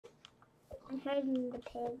I heard the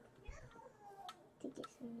pig to get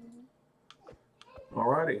some.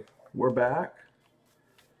 Alrighty, we're back.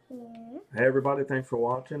 Yeah. Hey everybody, thanks for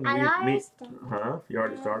watching. I already started. Huh? You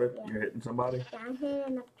already started? Yeah. You're hitting somebody? Yeah, I'm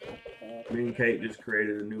hitting a pig. Me and Kate just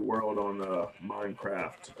created a new world on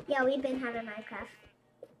Minecraft. Yeah, we've been having Minecraft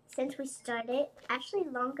since we started. Actually,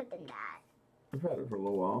 longer than that. We've had it for a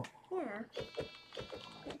little while. Yeah.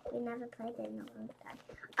 We never played it in a long time.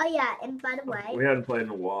 Oh yeah, and by the way. We hadn't played in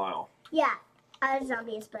a while. Yeah, our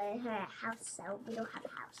zombies, but in her house, so we don't have a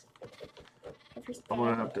house. I'm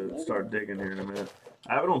gonna have to start digging here in a minute.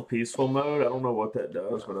 I have it on peaceful mode. I don't know what that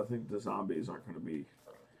does, but I think the zombies aren't gonna be.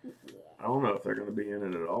 I don't know if they're gonna be in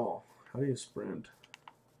it at all. How do you sprint?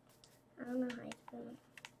 I don't know how you sprint.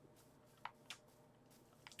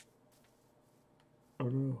 Oh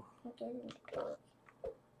no. I can't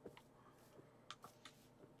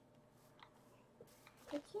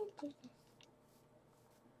do this.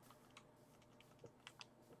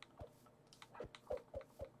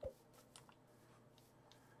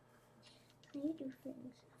 How you do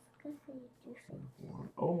things? I forgot how you do things.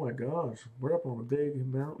 Oh my gosh, we're up on a big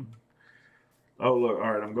mountain. Oh look,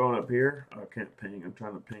 alright, I'm going up here. I can't ping. I'm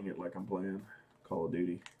trying to ping it like I'm playing Call of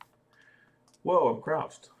Duty. Whoa, I'm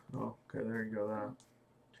crouched. Oh, okay, there you go, that.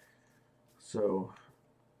 So,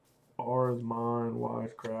 R is mine, Y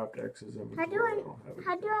is craft, X is inventory.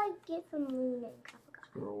 How do I get from leaning? Let's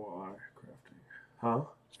go to Y, crafting. Huh? I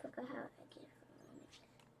forgot how I get from leaning.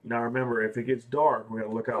 Now remember, if it gets dark, we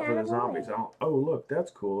gotta look out for the zombies. Oh look,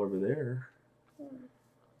 that's cool over there.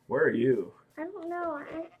 Where are you? I don't know.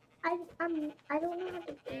 I don't know how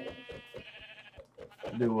to do it.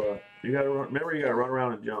 Do what? You gotta run. Remember, you gotta run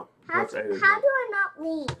around and jump. How do I not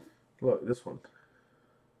lean? Look, this one.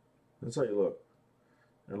 That's how you look.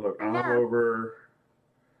 And look, I'm No. over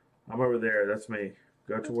there. That's me.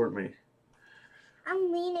 Go toward me.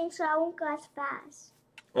 I'm leaning so I won't go as fast.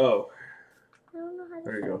 Oh. I don't know how to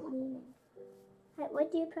There you go. leaning. Hey, what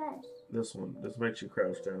do you press? This one. This makes you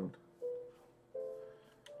crouch down.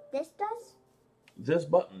 This does? This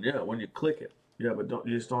button, yeah, when you click it. Yeah, but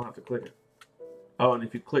you just don't have to click it. Oh, and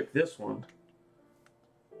if you click this one,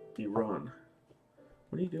 you run.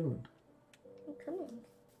 What are you doing? I'm coming.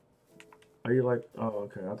 Are you like, oh,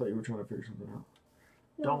 okay. I thought you were trying to figure something out.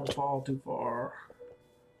 No. Don't fall too far.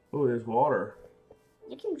 Oh, there's water.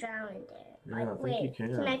 You can drown in there. Yeah, I think you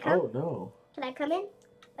can. Can I come? Oh, no. Can I come in?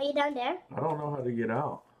 Are you down there? I don't know how to get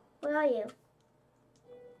out. Where are you?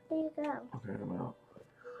 There you go. Okay, I'm out.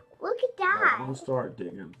 Look at that. Right, I'm going to start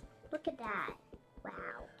digging. Look at that.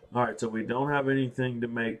 Wow. Alright, so we don't have anything to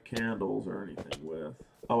make candles or anything with.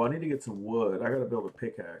 Oh, I need to get some wood. I got to build a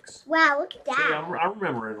pickaxe. Wow, look at that. See, I'm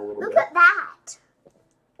remembering a little Look bit. at that.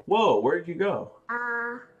 Whoa, where did you go?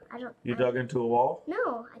 I don't... You dug into a wall?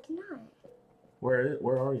 No, I did not. Where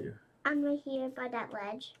are you? I'm right here by that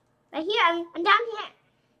ledge. Right here. I'm down here.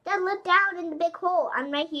 Then look down in the big hole.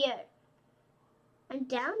 I'm right here. I'm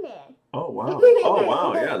down there. Oh, wow. Oh,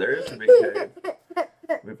 wow. Yeah, there is a big cave.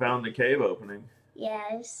 We found the cave opening.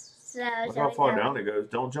 Yes. So, Look how far down it goes.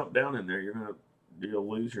 Don't jump down in there. You'll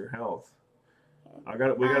lose your health. We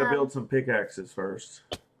gotta build some pickaxes first.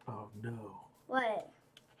 Oh no. What?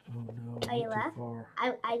 Oh no. Are you left? Too far.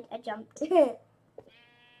 I jumped.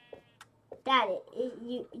 Daddy,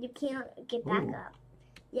 you can't get back up.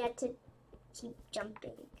 You have to keep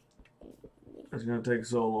jumping. It's gonna take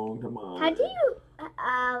so long to mine. How do you?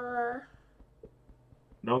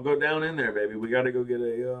 Don't go down in there, baby. We gotta go get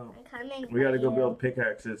a. We gotta go build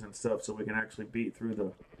pickaxes and stuff so we can actually beat through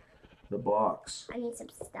the blocks. I need some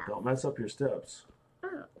stuff. Don't mess up your steps.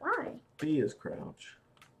 Oh, why? B is crouch.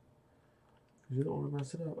 You don't want to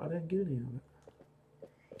mess it up. I didn't get any of it.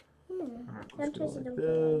 Alright, let's go like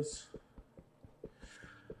this.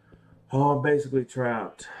 Oh, I'm basically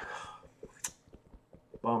trapped.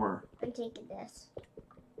 Bummer. I'm taking this.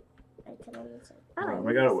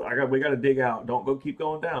 Alright, we gotta dig out. Don't keep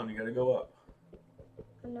going down. You gotta go up.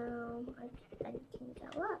 No, I can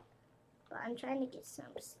go up. But I'm trying to get some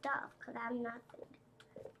stuff because I have nothing.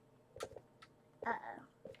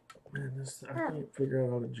 Man, I can't figure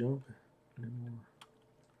out how to jump anymore.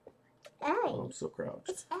 Oh, I'm still crouched.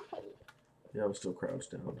 It's A. Yeah, I'm still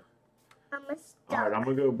crouched down. I'm stuck. Alright, I'm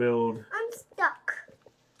gonna go build. I'm stuck.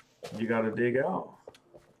 You gotta dig out.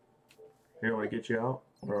 Here, I want to get you out.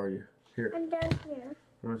 Where are you? Here. I'm down here.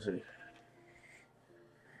 Let me see.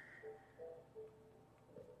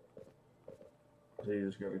 So you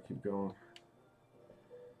just gotta keep going.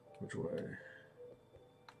 Which way?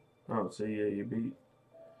 Oh, see, yeah, you beat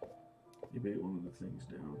one of the things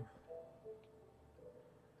down.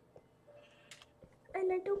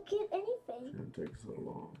 And I don't get anything. It's gonna take so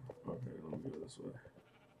long. Okay, let me go this way.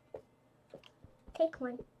 Take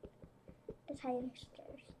one. Just hide in the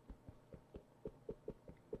stairs.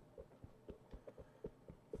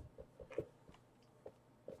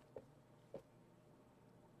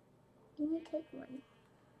 You need to take one.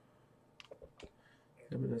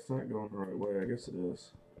 Yeah, but that's not going the right way. I guess it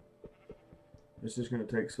is. It's just going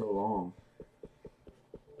to take so long.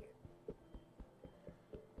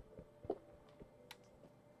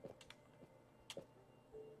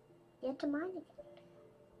 You have to mine again.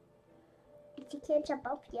 If you can't jump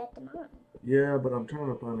up, you have to mine. Yeah, but I'm trying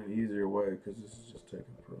to find an easier way because this is just taking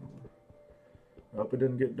forever. I hope it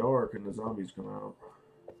didn't get dark and the zombies come out.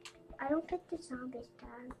 I don't get the zombies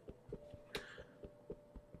done.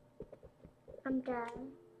 I'm done.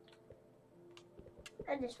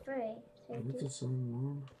 That is free. So Is it the same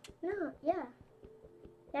one? no, yeah.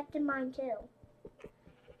 You have to mine too. Yeah,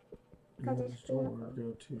 Because it's just don't beautiful. want to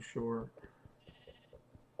go too short.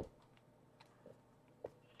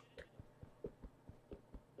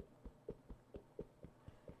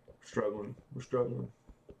 Struggling. We're struggling.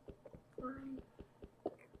 Fine.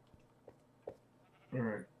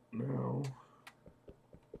 Alright, now.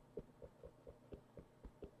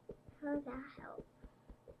 How does that help?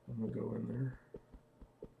 I'm going to go in there.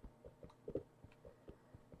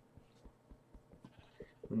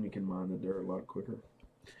 Then you can mine the dirt a lot quicker.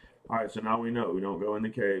 Alright, so now we know we don't go in the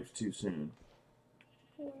caves too soon.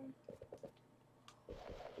 Yeah.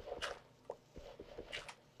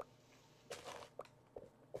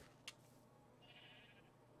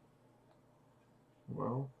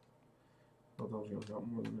 Well, I thought I was going to drop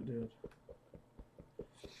more than it did.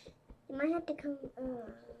 You might have to come.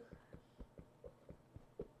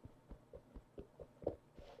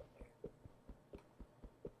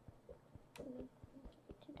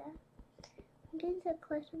 To that. I'm doing some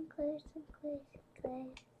clay.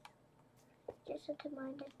 Just so to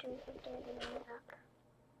mine the dirt up there and mine it up.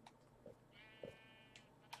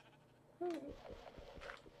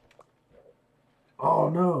 Oh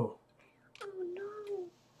no! Oh no!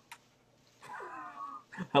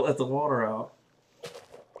 I let the water out.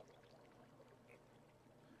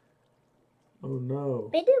 Oh no.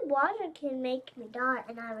 Maybe water can make me die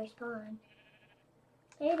and I respawn.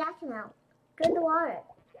 Maybe that can help. Go in the water.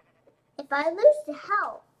 If I lose the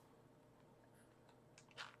health,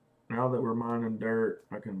 Now that we're mining dirt,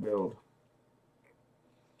 I can build.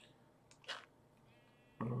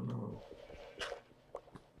 Oh no.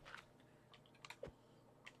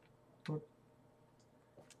 What?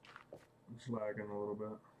 It's lagging a little bit.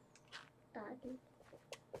 doggy.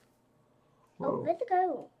 Whoa. Oh, let's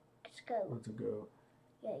go. Let's go. Let's go.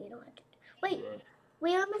 Yeah, you don't have to. Wait, Right.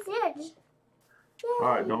 we almost there. Just... Yay.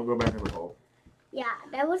 Alright, don't go back in the hole. Yeah,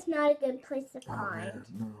 that was not a good place to Oh, find. man,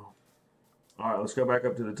 no. Alright, let's go back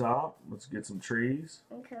up to the top. Let's get some trees.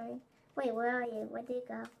 Okay. Wait, where are you? Where did you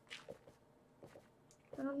go?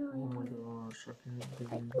 I don't know. Oh my Anymore. gosh, I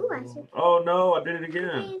can't Like, do ooh, I it. see. Oh no, I did it Where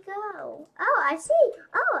again. did you go? Oh, I see.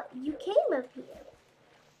 Oh, you came up here.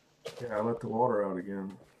 Yeah, I let the water out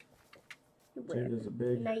again. You're See, weird. there's a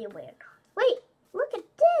big... No, you're weird. Wait, look at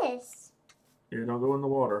this. Yeah, don't go in the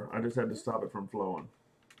water. I just had to stop it from flowing.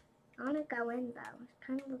 I want to go in though. It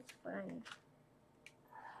kind of looks fun.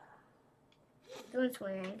 Don't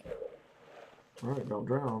swing. Alright, don't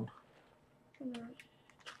drown. Come on.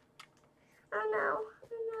 Oh no.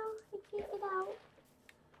 Oh no. I can't get out.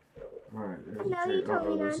 Alright, I there's know a tree. you told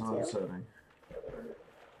me the not sun's to. setting.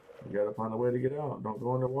 You gotta find a way to get out. Don't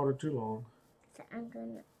go in the water too long. So I'm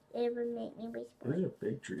gonna. It would make me respawn. These are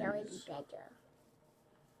big trees. That would be better.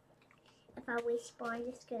 If I respawn,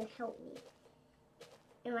 it's gonna help me.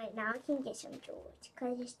 And right now I can get some jewels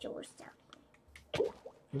because it's jewels down.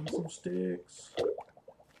 Give me some sticks.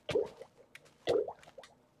 So,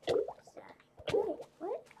 wait,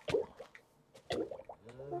 what?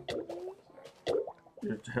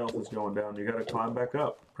 Your health is going down. You gotta climb back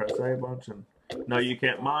up. Press A a bunch and... No, you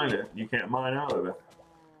can't mine it. You can't mine out of it.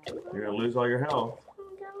 You're gonna lose all your health.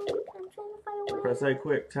 I'm trying to find a way. Press A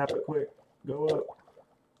quick. Tap it quick. Go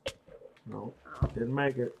up. No, didn't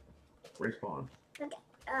make it. Respawn. Okay.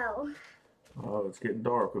 Oh. Oh, it's getting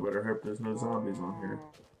dark. We better hope there's no zombies on here.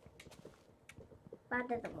 That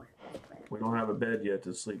doesn't work. We don't have a bed yet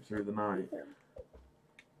to sleep through the night. Yeah.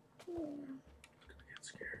 It's gonna get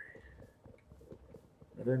scary.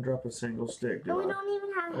 I didn't drop a single stick, did And we I? don't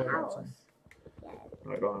even have Oh, a I got house. some.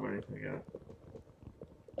 Yeah. I don't have anything yet.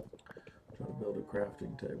 Trying to build a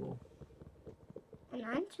crafting table. And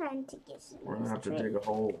I'm trying to get some. We're gonna have to dig a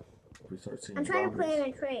hole if we start seeing I'm trying to zombies.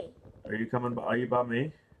 plant a tree. Are you coming by? Are you by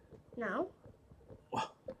me? No.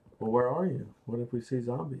 Well, where are you? What if we see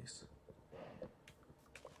zombies?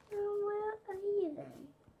 Where are you then?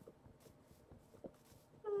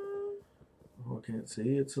 Oh, I can't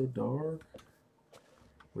see. It's so dark.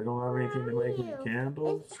 We don't have anything to make any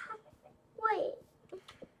candles. Wait. I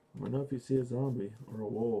don't know if you see a zombie or a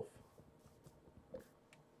wolf.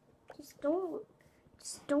 Just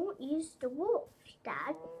don't use the wolf,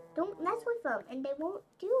 Dad. Don't mess with them, and they won't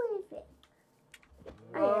do anything.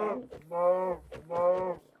 And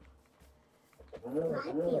Flatfield.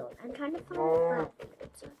 I'm trying to find Flatfield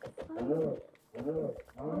so I can find you. Everything is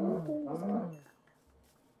going up.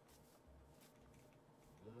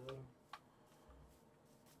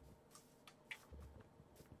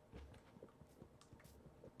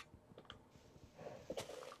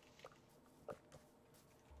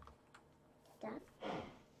 Dad.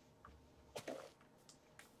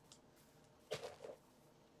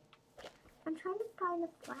 I'm trying to find a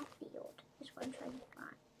Flatfield. That's what I'm trying to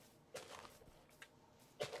find.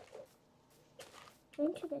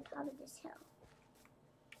 Into the top of this hill.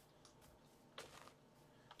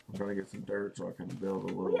 I'm trying to get some dirt so I can build a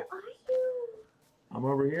little. Where are you? I'm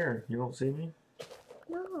over here. You don't see me?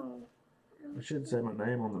 No. I should say my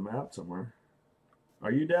name on the map somewhere.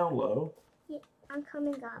 Are you down low? Yeah, I'm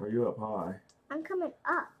coming up. Or are you up high? I'm coming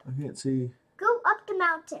up. I can't see. Go up the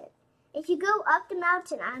mountain. If you go up the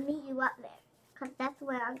mountain, I'll meet you up there. Because that's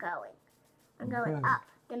where I'm going. I'm going Okay. up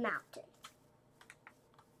the mountain.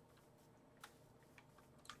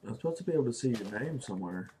 I'm supposed to be able to see your name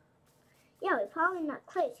somewhere. Yeah, we're probably not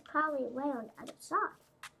close. You're probably way on the other side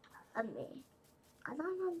of me. Because I'm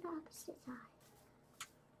on the opposite side.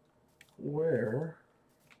 Where?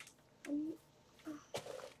 And,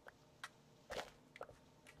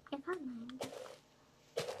 if I mind.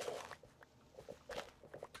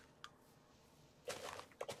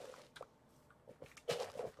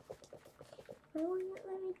 Why won't you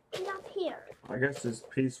let me get up here? I guess this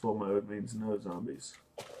peaceful mode means no zombies.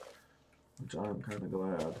 Which I'm kind of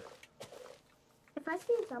glad. If I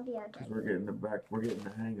see a zombie, I'll Because die. we're getting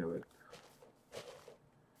the hang of it.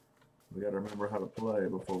 We gotta remember how to play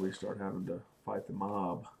before we start having to fight the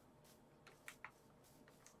mob.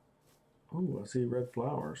 Ooh, I see red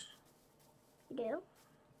flowers. You do?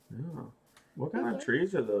 Yeah. What kind of Okay.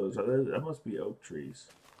 trees are those? That must be oak trees.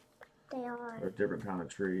 They are. Or a different kind of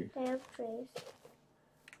tree. They have trees.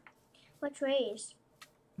 What trees?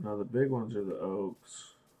 No, the big ones are the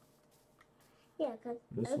oaks. Yeah, because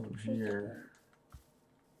This one here.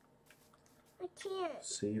 I can't.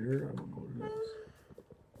 Cedar? I don't know what it is.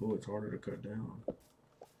 Oh, it's harder to cut down.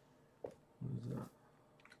 What is that?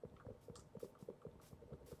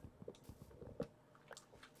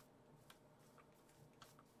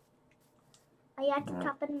 Are you at the No.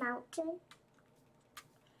 top of the mountain?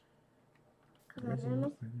 Come There's on,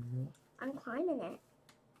 nothing. I'm climbing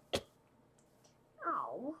it.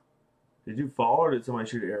 Oh. Did you fall or did somebody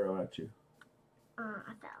shoot an arrow at you?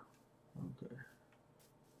 I fell. Okay.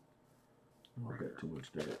 Oh, I got too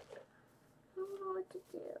much dirt. I don't know what to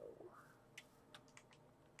do.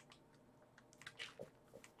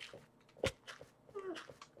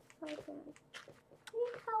 Okay.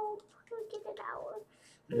 Need help. I'll get it out.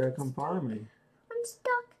 You gotta come find me. I'm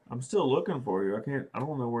stuck I'm still looking for you. I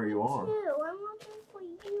don't know where you are. too. I'm looking for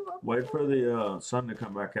you. up Wait for there. the sun to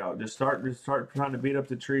come back out. Just start trying to beat up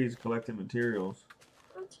the trees, collecting materials.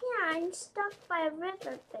 I can't. I'm stuck by a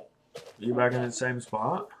river thing. Are you back in the same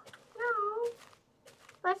spot? No.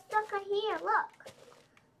 We're stuck right here. Look.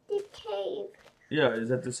 The cave. Yeah, is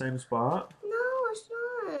that the same spot? No, it's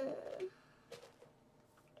not.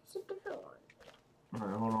 It's a different one.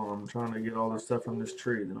 Alright, hold on. I'm trying to get all this stuff from this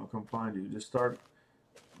tree, then I'll come find you. Just start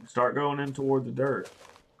going in toward the dirt.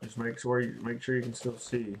 Just make sure you can still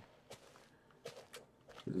see.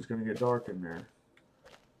 Because it's gonna get dark in there.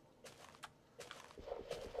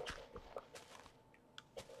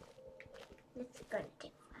 It's gonna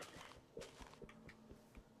take.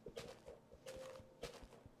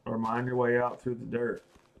 Or mind your way out through the dirt.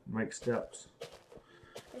 Make steps.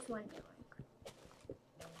 There's one doing.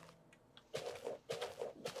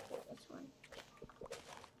 This one.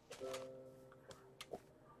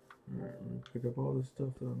 Alright, let me pick up all this stuff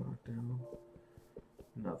that I knocked down.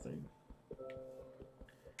 Nothing.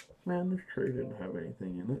 Man, this tree didn't have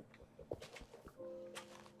anything in it.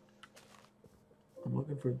 I'm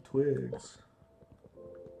looking for twigs.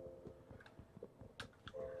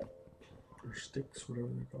 Or sticks, whatever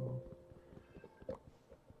they're called.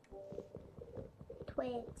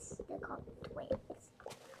 Twigs. They're called twigs.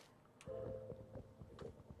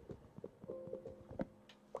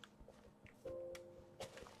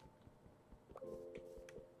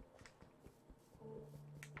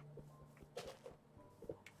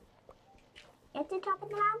 At the top of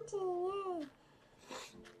the mountain,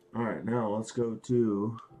 Alright, now let's go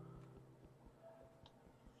to...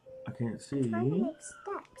 I can't see. Trying to make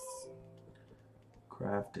steps.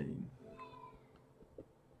 Crafting.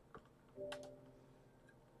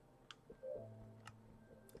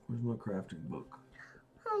 Where's my crafting book?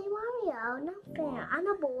 Hey Mario, not fair. Wow. I'm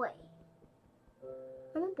a boy.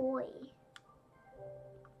 I'm a boy.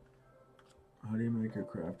 How do you make a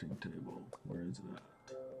crafting table? Where is it at?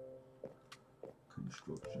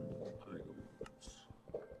 Construction items.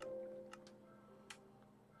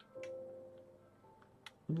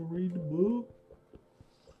 I'm gonna read the book.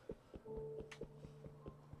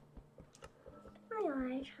 I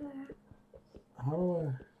like her. How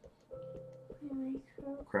do I like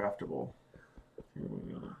her. I? Craftable. Here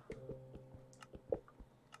we go.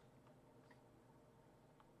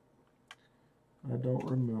 I don't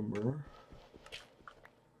remember.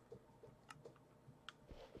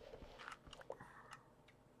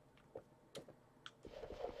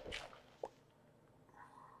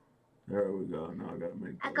 There we go. Now I gotta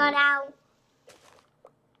make. I got out.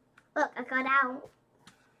 Look, I got out.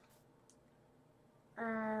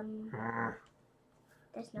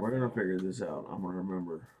 There's no. We're gonna figure this out. I'm gonna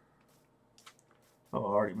remember. Oh, I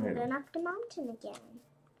already We're made it. going up the mountain again.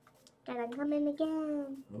 Dad, I'm coming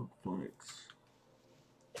again. Oak planks.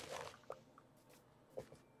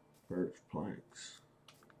 Birch planks.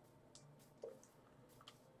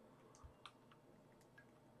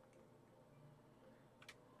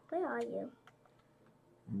 Where are you?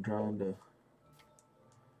 I'm trying to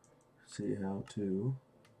see how to.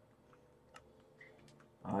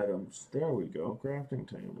 Items. There we go. Crafting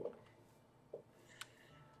table.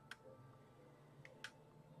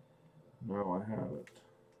 Now I have it.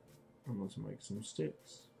 And let's make some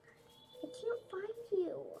sticks. I can't find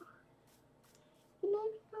you. You're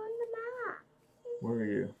not on the map. Where are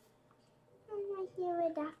you? I'm right here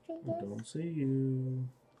right after I this. don't see you.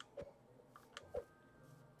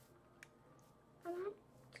 I'm at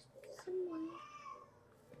somewhere.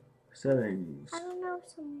 Settings. I don't know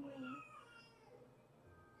somewhere.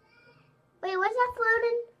 Wait, what's that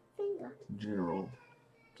floating finger? General.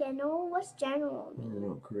 General? What's general I mean? don't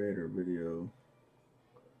know. Creator video.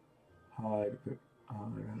 Hide screen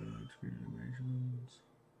animations.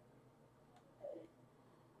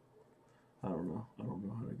 I don't know. I don't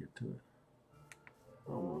know how to get to it.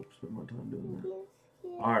 I don't want to spend my time doing that.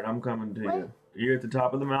 Yeah, Alright, I'm coming to What? you. You at the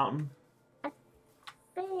top of the mountain?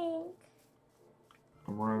 think.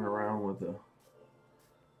 I'm running around with a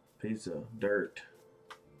piece of dirt.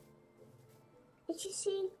 Did you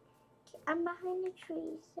see? I'm behind the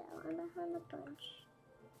trees, so I'm behind a bunch.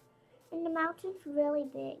 And the mountain's really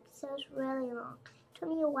big, so it's really long. Took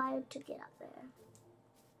me a while to get up there.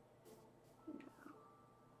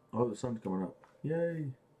 Oh, the sun's coming up.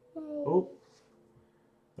 Yay! Yay. Oh!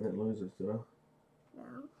 I didn't lose this, did I? No.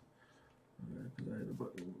 Okay, because I hit a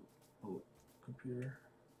button. Oh, computer.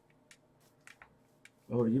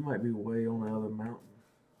 Oh, you might be way on the other mountain.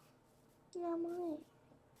 Yeah, I'm right.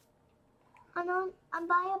 I'm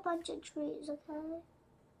by a bunch of trees, okay?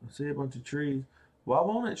 I see a bunch of trees. Why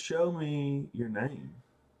won't it show me your name?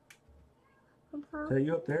 Is that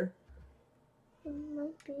you up there? It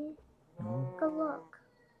might be. No. Go look.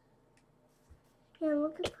 Yeah,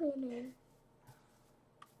 look at your name.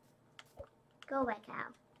 Go away,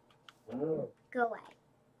 cow. Go away.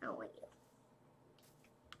 I don't want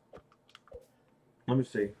you. Let me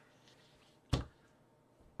see.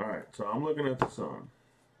 Alright, so I'm looking at the sun.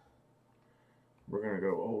 We're going to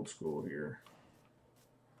go old school here.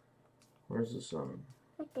 Where's the sun?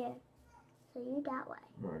 Right there. So you that way.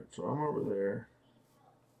 Alright, so I'm over there.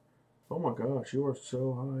 Oh my gosh, you are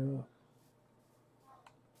so high up.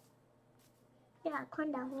 Yeah, I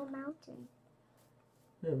climbed that whole mountain.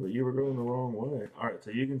 Yeah, but you were going the wrong way. Alright,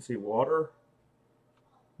 so you can see water.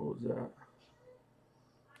 What was that?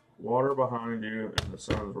 Water behind you and the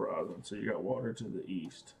sun's rising. So you got water to the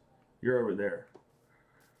east. You're over there.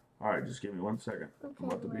 Alright, just give me 1 second. Okay, I'm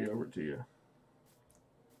about to be wait. over to you.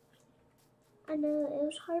 I know, it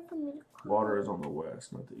was hard for me to climb. Water is on the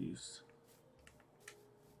west, not the east.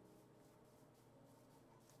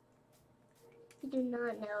 You do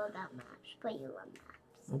not know about maps, but you love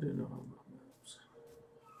maps. I do know about maps.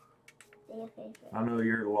 They're your favorite. I know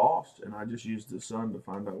you're lost, and I just used the sun to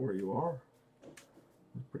find out where you are.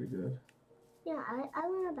 That's pretty good. Yeah, I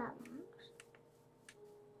learn about maps.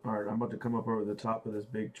 Alright, I'm about to come up over the top of this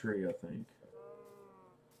big tree, I think.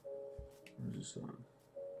 Where's the sun?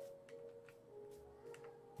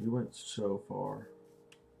 You went so far.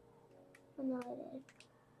 I know I did.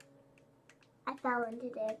 I fell into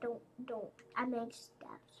there. Don't. I made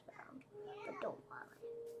steps, but don't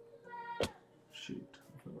worry. Shoot.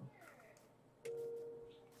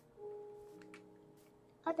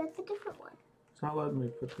 Oh, that's a different one. It's not letting me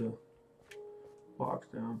put the blocks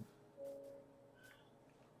down.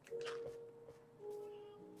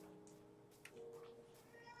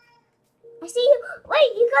 I see you.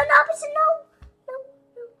 Wait, you got an opposite?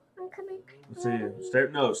 No. I'm coming. Let's see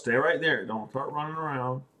you. Stay right there. Don't start running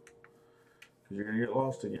around. Because you're going to get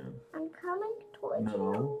lost again. I'm coming towards you.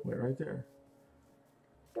 No, wait right there.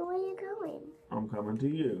 So where are you going? I'm coming to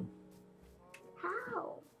you.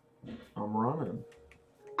 How? I'm running.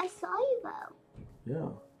 I saw you though. Yeah.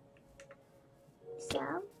 So?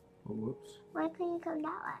 Oh, whoops. Why couldn't you come that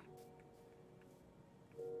way?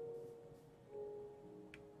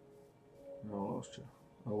 No, I lost you.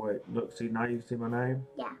 Oh, wait. Look, see, now you see my name?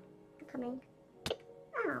 Yeah, I'm coming.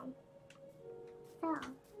 Ow.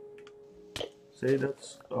 Fell. See,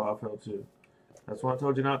 that's... Oh, I fell too. That's why I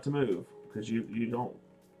told you not to move. Because you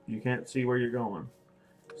can't see where you're going.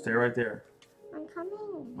 Stay right there. I'm coming.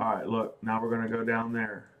 Alright, look. Now we're going to go down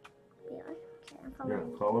there. Yeah, okay, I'm Yeah,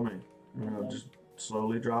 following. follow me. You're going to just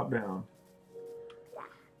slowly drop down.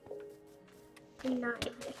 I'm not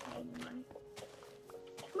in this way anymore.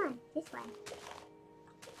 Come on, this way.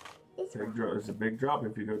 This way. It's a big drop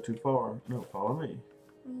if you go too far. No, follow me.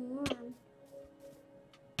 I am.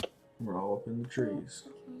 We're all up in the trees.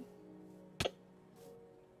 Okay.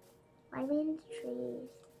 Why are we in the trees?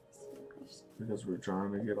 That's the question. Because we're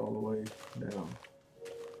trying to get all the way down.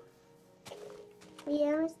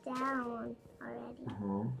 We're almost down already.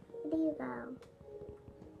 Uh-huh. Where do you go?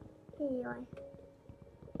 Here you are.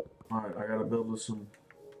 Alright, I gotta build us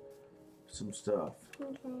some stuff.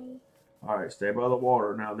 Okay. Alright, stay by the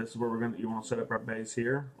water. Now this is where you wanna set up our base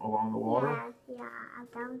here along the water? Yeah,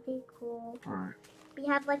 that would be cool. Alright. We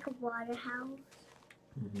have like a water house.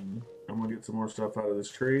 I'm gonna get some more stuff out of this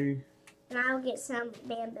tree. And I'll get some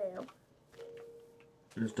bamboo.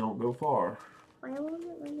 Just don't go far. Why won't it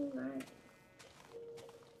let me learn?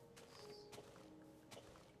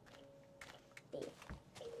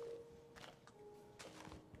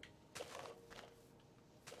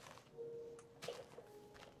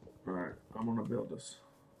 Alright, I'm gonna build this.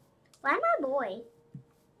 Why my boy?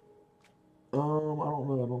 I don't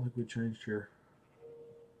know. I don't think we changed your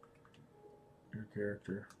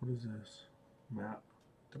character. What is this? Map.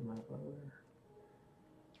 The map out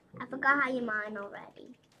there. I forgot how you mine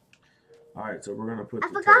already. Alright, so we're gonna put I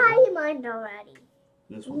the forgot how table, you mined already.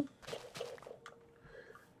 this one.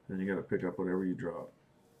 Then you gotta pick up whatever you drop.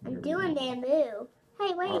 I'm Whatever you doing want. bamboo.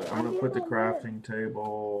 Hey, wait. Alright, I'm gonna put the doing crafting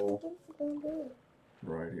table bamboo. Against the bamboo.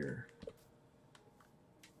 right here.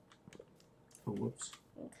 Oh, whoops.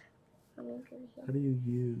 I'm gonna go How here. do you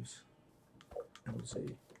use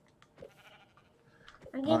LZ?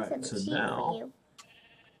 I'm getting Alright, some so sheep now- for you.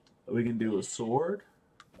 We can do a sword.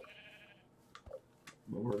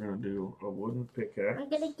 But we're gonna do a wooden pickaxe. I'm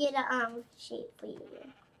gonna get a sheep for you.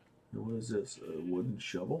 And what is this? A wooden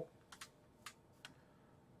shovel?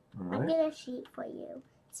 I'll Alright. get a sheep for you,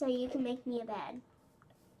 so you can make me a bed.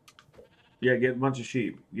 Yeah, get a bunch of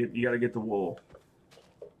sheep. You gotta get the wool.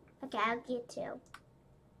 Okay, I'll get two.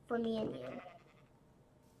 For me and you.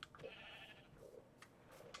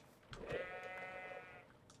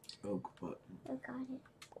 Oak button. I got it.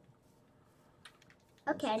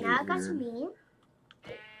 Okay, Let's now do I got here. some meat.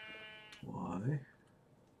 Why?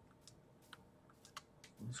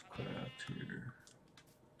 Let's craft here.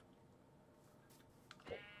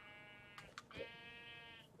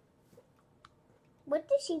 What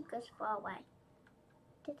did sheep go so far away?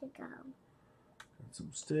 Where did it go? Got some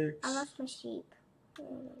sticks. I lost my sheep. There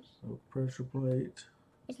it is. Oak pressure plate.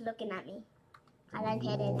 It's looking at me. I like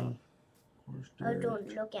hit in it. Horse Oh, dirt.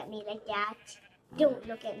 don't look at me like that. Don't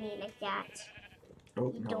look at me like that.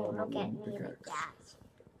 Oh, You no, don't I'm not look at wooden me like pickaxe.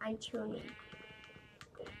 that. I'm tuning.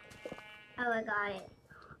 Oh, I got it.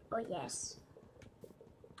 Oh, yes.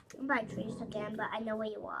 I'm by trees again, but I know where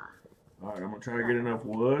you are. Alright, I'm gonna try to get enough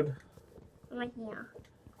wood. I'm right here.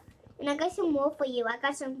 And I got some more for you. I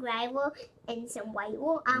got some gravel and some white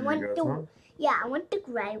wool. I You want got the some? I want the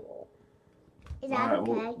gravel. Is that Alright,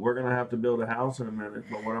 okay? well, we're gonna have to build a house in a minute,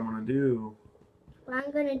 but what I'm gonna do, What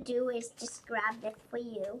I'm gonna do is just grab this for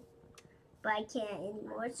you, but I can't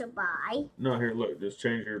anymore. So bye. no, here, look, just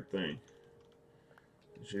change your thing.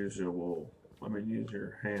 Just use your wool. I mean, use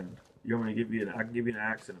your hand. You want me to give you I can give you an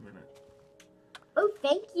axe in a minute. Oh,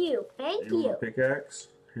 thank you, thank You you. want a pickaxe?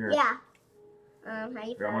 Here. Yeah. How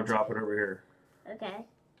you? Here, I'm gonna drop it over here. Okay.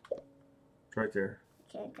 It's right there.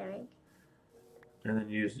 Okay, going. And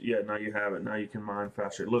then now you have it. Now you can mine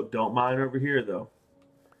faster. Look, don't mine over here though.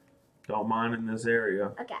 Don't mine in this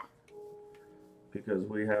area Okay. because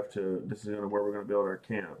we have to, this is where we're gonna build our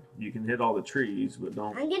camp. You can hit all the trees, but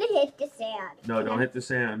don't, I'm gonna hit the sand. no, don't Okay. hit the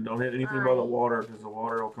sand. Don't hit anything by the Alright. water because the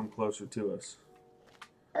water will come closer to us.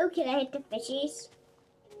 Oh, can I hit the fishies?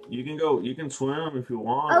 You can go. You can swim if you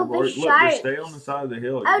want. Oh, the or, look, sharks. just stay on the side of the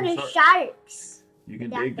hill. Oh, the sharks. You can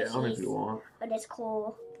That dig down if fishies. you want. Oh, that's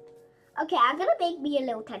cool. Okay, I'm gonna make me a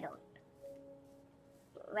little tunnel.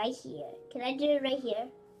 Right here. Can I do it right here?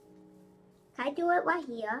 Can I do it right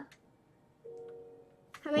here?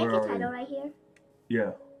 Can I make Where a are tunnel you? right here?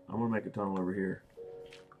 Yeah, I'm gonna make a tunnel over here,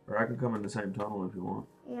 or I can come in the same tunnel if you want.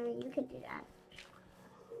 Yeah, you can do that.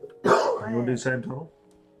 You wanna do the same tunnel?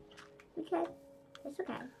 Okay. It's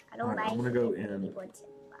okay. I don't Alright, like I'm gonna go it. in.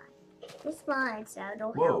 It's fine, so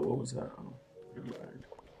don't Whoa, help. what was that? Oh, good ride.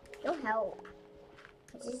 Don't help.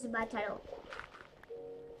 'Cause this is my tunnel.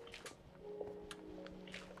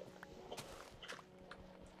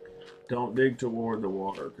 Don't dig toward the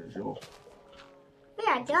water, cause you'll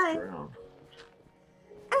Yeah, done. drown.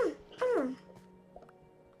 Oh.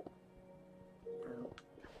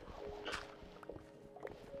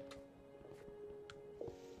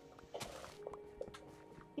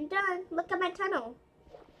 I'm done. Look at my tunnel.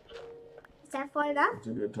 Is that far enough? It's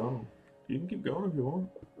a good tunnel. You can keep going if you want.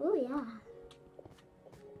 Oh, yeah.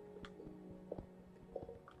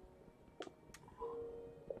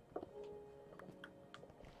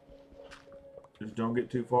 Just don't get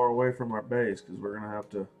too far away from our base, because we're gonna have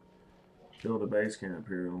to build a base camp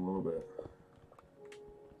here in a little bit.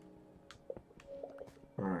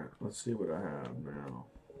 Alright, let's see what I have now.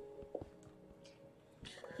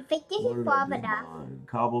 You think this What is did I far just enough? mine?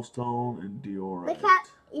 Cobblestone and diorite. Look at.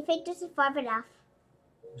 You think this is far enough?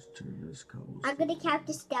 Let's turn this cobblestone. I'm gonna count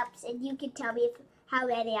the steps, and you can tell me how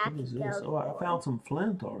many I What can is go. this? Oh, I found some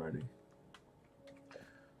flint already.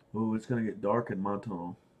 Oh, it's gonna get dark in my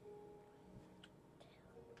tunnel.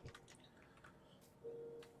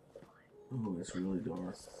 Oh, it's really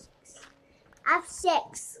dark. I have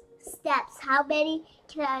 6 steps. How many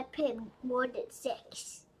can I put more than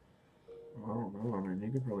 6? I don't know. I mean, you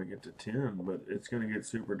could probably get to 10, but it's gonna get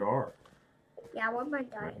super dark. Yeah, I want my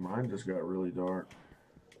dark. Like mine just got really dark.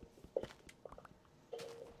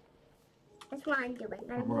 That's what I'm doing.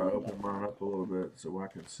 I'm gonna open mine up a little bit so I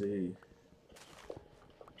can see.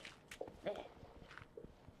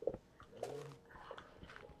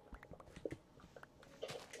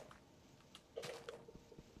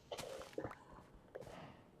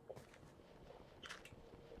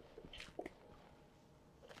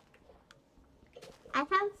 I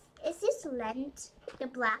have. Is this lint? The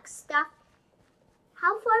black stuff?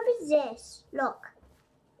 How far is this? Look.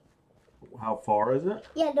 How far is it?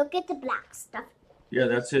 Yeah, look at the black stuff. Yeah,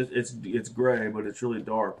 that's it. It's gray, but it's really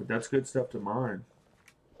dark. But that's good stuff to mine.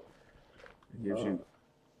 It gives you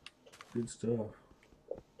good stuff.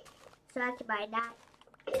 So I can buy that.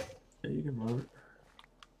 Yeah, you can mine it.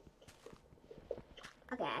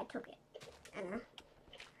 Okay, I took it.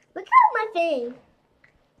 Look at my thing.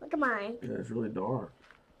 Look at mine. Yeah, it's really dark.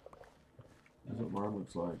 That's what mine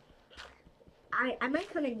looks like. I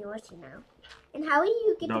might come in yours, you know. And how are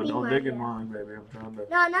you get No, to be don't mine? dig in mine, baby. I'm trying to.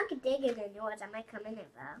 No, I'm not gonna dig it in yours. I might come in it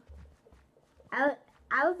though.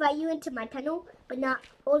 I'll invite you into my tunnel, but not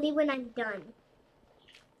only when I'm done.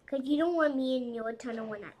 Cause you don't want me in your tunnel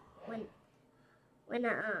when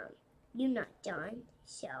you're not done.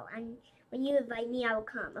 So when you invite me, I will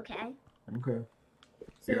come. Okay. Okay.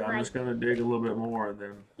 So Yeah, I'm just gonna dig a little bit more and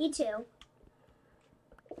then. Me too.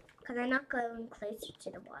 Cause I'm not going closer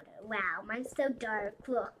to the water. Wow, mine's so dark.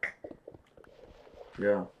 Look.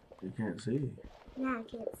 Yeah, you can't see. Yeah, I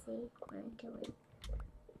can't see what I'm doing.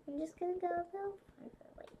 I'm just gonna go a little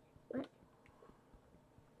further. Wait, what?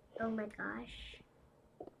 Oh my gosh.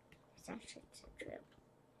 It's actually so true.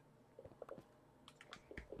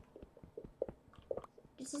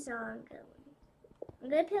 This is all I'm going. I'm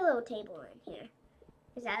gonna put a little table in here.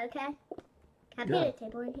 Is that okay? Can I put a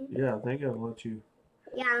table in here? Yeah, I think I'll let you.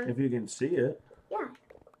 Yeah. If you can see it. Yeah.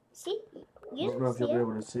 See? I You don't know can if see you'll be it.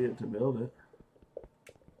 able to see it to build it.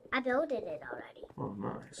 I built it already. Oh,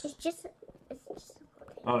 nice. It's just a little table.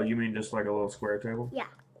 Oh, you mean just like a little square table?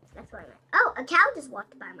 That's what I meant. Oh, a cow just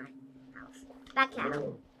walked by my house. That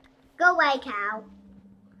cow. Go away, cow.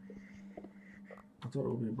 I thought it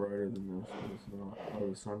would be brighter than this, but it's not. Oh,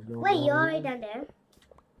 the sun's going Wait, down. you're already again? done there.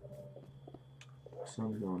 The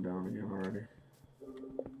sun's going down again already.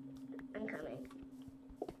 I'm coming.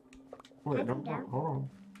 Wait, I've don't, come down. hold on.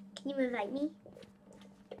 Can you invite me?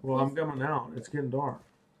 Well, I'm coming out. It's getting dark.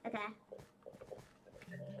 Okay.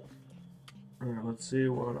 Alright, let's see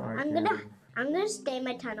what I I'm can gonna stay in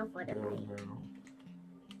my tunnel for the build night. now.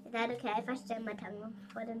 Is that okay if I stay in my tunnel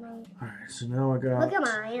for the night? Alright, so now I got. Look at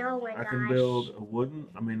mine. Oh my I gosh. can build a wooden,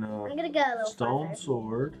 I'm gonna go a little stone farther.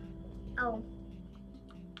 sword. Oh,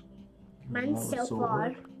 a mine's lava so sword.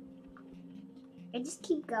 far. I just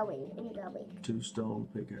keep going and going. 2 stone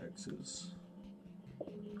pickaxes.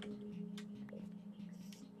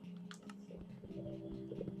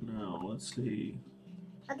 Now, let's see.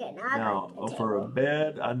 Okay, now I Now, got the for a table.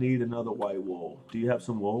 bed, I need another white wool. Do you have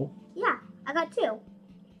some wool? Yeah, I got 2.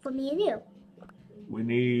 For me and you. We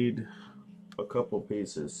need a couple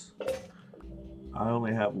pieces. I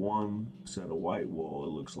only have 1 set of white wool, it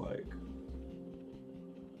looks like.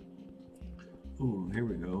 Ooh, here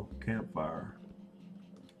we go. Campfire.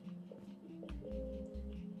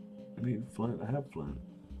 I need flint. I have flint.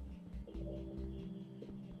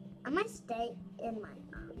 I might stay in my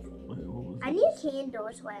house. Wait, what was I this? need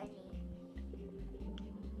candles. What I need.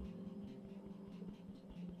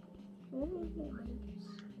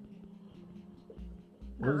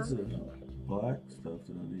 What is this black stuff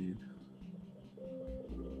that I need?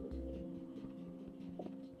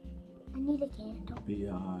 I need a candle.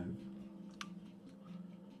 Beehive.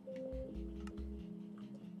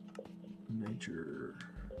 Nature.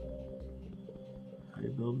 How you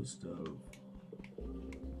build a stove?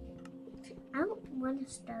 I don't want a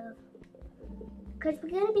stove. Because we're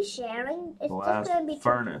going to be sharing. It's Blast just going to be...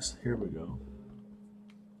 furnace. Here we go.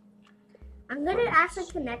 I'm going to actually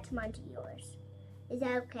connect mine to yours. Is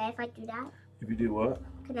that okay if I do that? If you do what?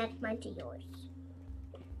 Connect mine to yours.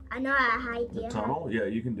 I know how I The do. tunnel? Yeah,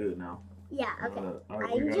 you can do it now. Yeah, okay. All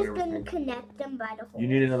right, we I'm got just going to everything. connect them by the hole. You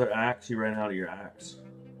need another axe? You ran out of your axe.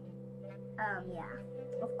 Yeah.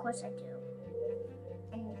 Of course I do.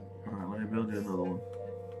 And Alright, let me build you another one.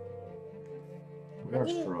 We are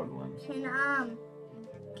Okay. struggling.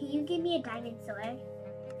 Can you give me a diamond sword?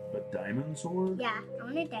 A diamond sword? Yeah, I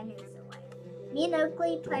want a diamond sword. Me and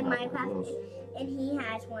Oakley play Don't have one of Minecraft, those. and he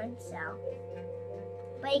has one, so.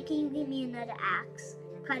 But can you give me another axe?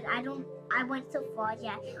 Cause I went so far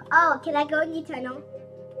yet. Oh, can I go in your tunnel?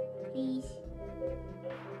 Please.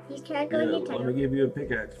 Please, can I go in your Let tunnel? me give you a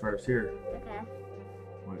pickaxe first. Here. Okay.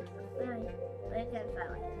 Wait. We're gonna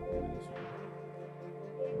throw it.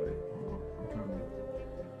 Wait, hold on. I'm trying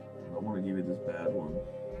to. I want to give you this bad one.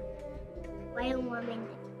 Why don't want me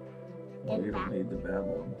Well, It's you don't bad. need the bad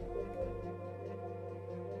one.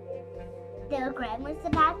 the gray one's the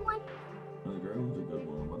bad one? No, the gray one's a good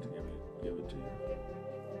one. I'm about to give it to you.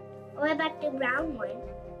 What about the brown one?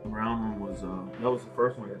 The brown one was that was the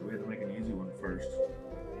first one. We had to make an easy one first.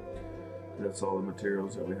 That's all the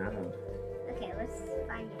materials that we had. Okay, let's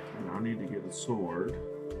find it. And I need to get a sword.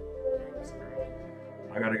 That's fine.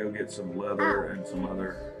 I gotta go get some leather and some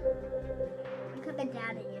other. I'm coming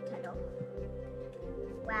down in your tunnel.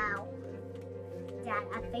 Wow. Dad,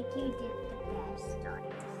 I think you did the best on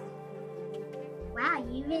this. Wow,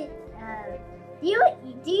 you did,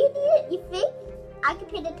 you think I could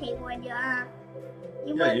put a table in your,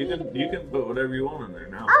 Yeah, want you me to can put- put whatever you want in there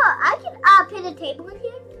now. Oh, I can, put a table in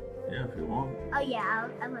here? Yeah, if you want. Oh yeah,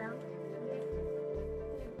 I will.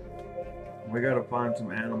 We gotta find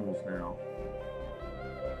some animals now.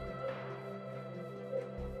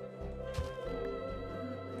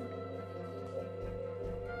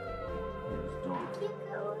 It's dark. Keep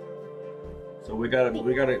going. So we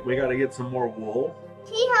gotta get some more wool.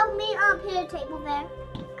 Can you help me, put a table there?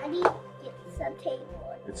 I need to get some table.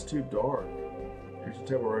 It's too dark. Here's your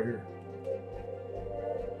table right here.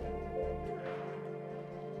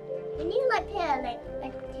 We need to like put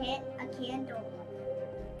a candle.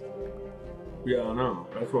 Yeah, I know.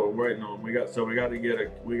 That's what we're waiting on. We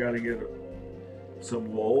gotta get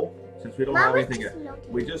some wool since we don't have anything yet.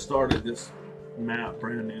 We just started this map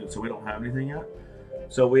brand new, so we don't have anything yet.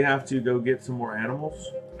 So we have to go get some more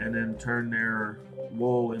animals and then turn their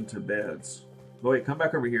wool into beds. Wait, come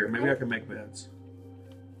back over here. Maybe I can make beds.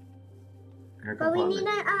 Here, come But we find need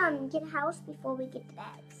me. to get a house before we get the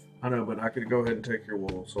bags. I know, but I could go ahead and take your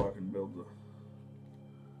wool so I can build the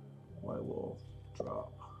white wool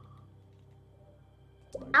drop.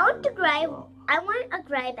 White I want the wool gray. drop. I want a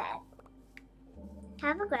gray bed.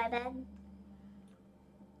 Have a gray bed.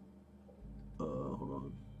 Hold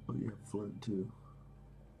on. Oh, you have flint too.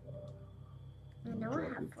 I know I Drop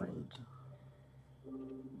have your flint.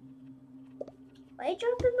 Why are you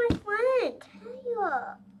dropping my flint?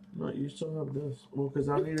 Taylor? No, you still have this. Well, because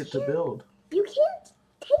I need it to build. You can't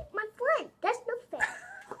take my flint. That's no fair.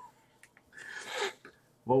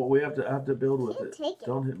 Well, I have to build with Can't it. take it.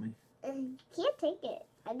 Don't hit me. You can't take it.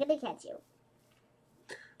 I'm gonna catch you.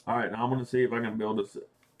 All right, now I'm gonna see if I can build this.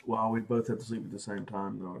 Well, we both have to sleep at the same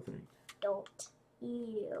time, though. I think. Don't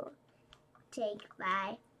you take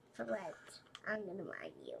my flint. I'm gonna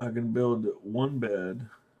mind you. I can build one bed.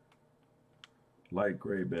 Light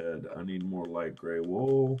gray bed. I need more light gray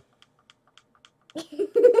wool.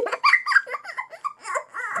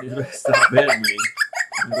 You better stop hitting me.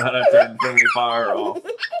 I'm glad I turned friendly fire off.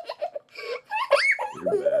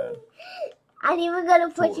 You're bad. I'm even gonna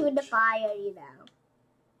put you in the Torch. fire, you know.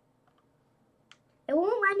 It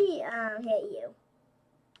won't let me hit you.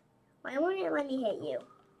 Why won't it let me hit you?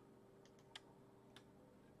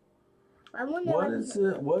 Why won't it What let me is hit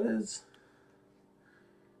it? What is?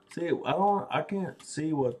 See, I can't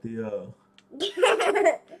see what the you?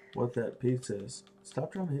 what that piece is.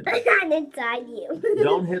 Stop trying to hit me. I'm inside you.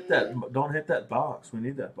 Don't hit that. Don't hit that box. We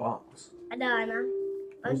need that box. I know. I'm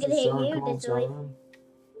Where's gonna the hit sun? you. Come on, That's the only, son.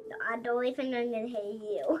 the only thing I'm gonna hit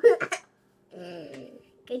you.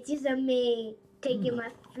 Cause you saw me taking my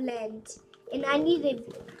flint, and I need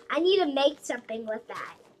to make something with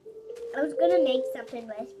that. I was gonna make something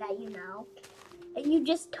with that, you know, and you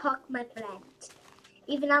just took my flint,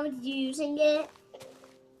 even I was using it.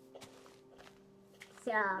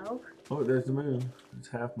 So. Oh, there's the moon. It's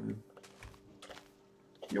half moon.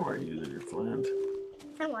 You weren't using your flint.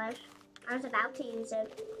 I was about to use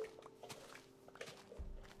it.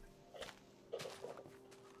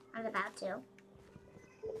 I was about to.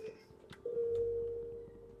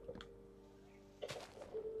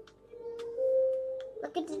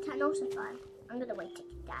 Look at the tunnel so far. I'm gonna wait to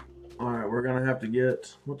get that. Alright, we're gonna have to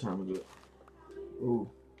get. What time is it? Ooh.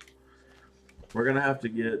 We're gonna have to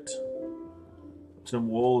get some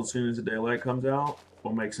wool as soon as the daylight comes out.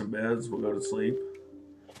 We'll make some beds. We'll go to sleep.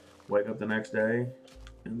 Wake up the next day.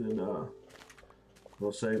 And then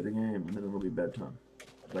we'll save the game. And then it'll be bedtime.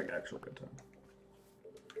 Like actual bedtime.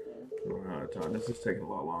 We're out of time. This is taking a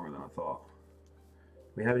lot longer than I thought.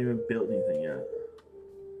 We haven't even built anything yet.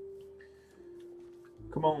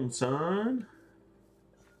 Come on, son.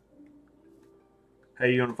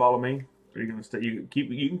 Hey, you gonna follow me? Or are you gonna stay? You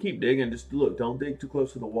can keep digging. Just look. Don't dig too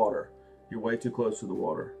close to the water. You're way too close to the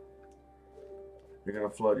water. You're gonna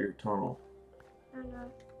flood your tunnel. I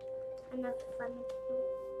know. I'm not fun.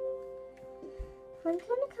 I'm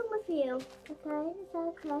gonna come with you. Okay? Is that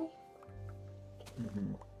okay?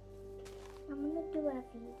 Mm-hmm. I'm gonna do whatever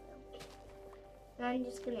you do. And I'm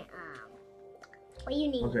just gonna what do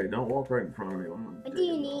you need? Okay, don't walk right in front of me. What do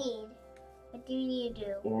you need? What do you need to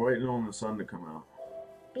do? We're waiting on the sun to come out.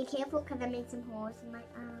 Be careful because I made some holes in my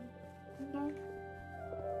okay?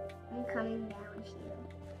 I'm coming down with you.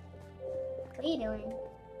 What are you doing?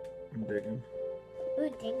 I'm digging. Ooh,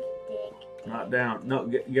 dig. Not down. No,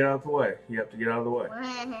 get out of the way. You have to get out of the way.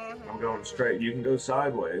 I'm going straight. You can go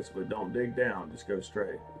sideways, but don't dig down. Just go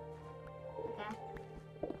straight. Okay.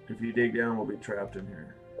 If you dig down, we'll be trapped in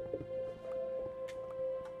here.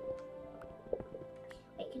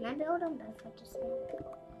 Wait, can I build on both? I just build.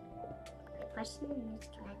 The question is,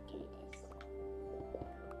 can I do this?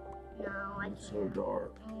 No, I can't. It's so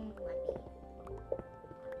dark.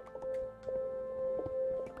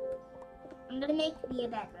 I'm gonna make me a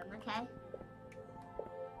bedroom, okay?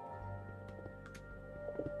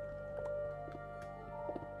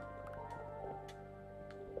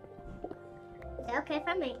 Is it okay if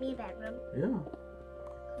I make me a bedroom? Yeah.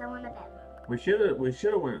 I want a bedroom. We should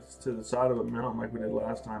have went to the side of the mountain like we did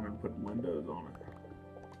last time and put windows on it.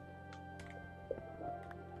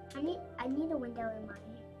 I need a window in my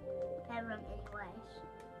bedroom anyways.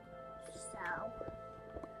 So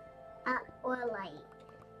or a light.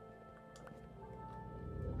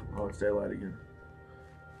 Oh, it's daylight again.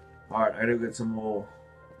 Alright, I gotta get some wool.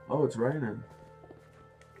 Oh, it's raining.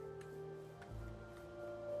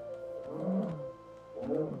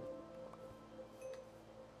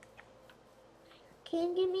 Can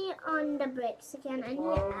you give me on the bricks again? I need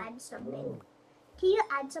to add something. Can you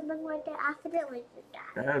add something right there? I accidentally did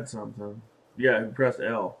that. Add something. Yeah, press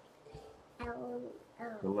L. L.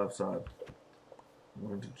 The left side.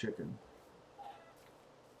 Went to chicken.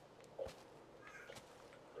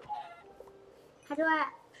 How do I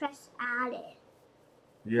press add it?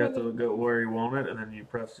 You have to go where you want it, and then you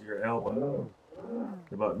press your L button.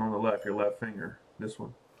 The button on the left, your left finger. This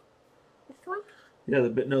one. This one? Yeah, the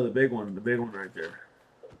big one. The big one right there.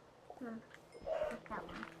 Not that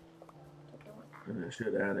one. And it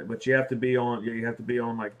should add it. But you have to be on, you have to be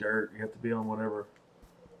on like dirt. You have to be on whatever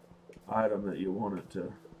item that you want it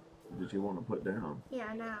to, that you want to put down. Yeah,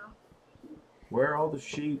 I know. Where are all the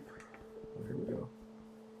sheep? Oh, here we go.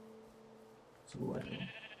 It's a lamb.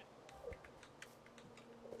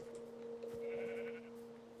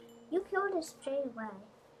 You killed it straight away.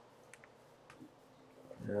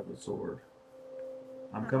 You have a sword.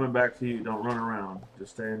 I'm coming back to you. Don't run around.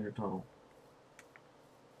 Just stay in your tunnel.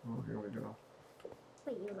 Oh, here we go.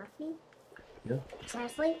 Wait, you left me? Yeah.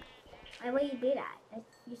 Seriously? Why would you do that?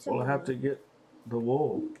 You Well, I have to get the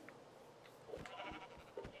wool.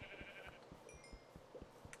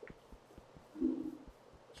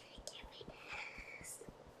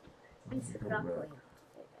 not back. going to do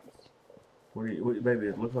this. What,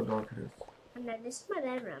 baby, look how dark it is. And then this is my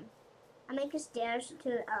bedroom. I make the stairs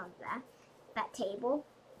to that table.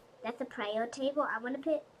 That's a prayer table. I want to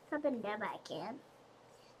put something there, but I can't.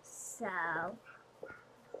 So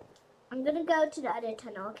I'm gonna go to the other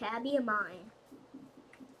tunnel. Okay, I'll be in mine.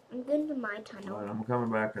 I'm going to my tunnel. Alright, I'm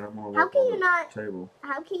coming back and I'm gonna How work can on you the not? table.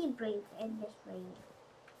 How can you breathe in this rain?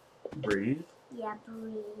 Breathe? Yeah,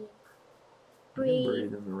 breathe. You can Breathe.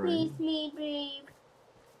 breathe in the rain. Please me breathe.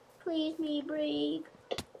 Please me breathe.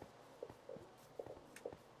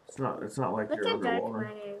 It's not like Look you're how dark underwater.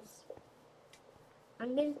 mine is.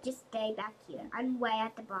 I'm gonna just stay back here. I'm way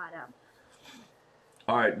at the bottom.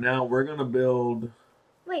 Alright, now we're gonna build.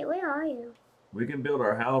 Wait, where are you? We can build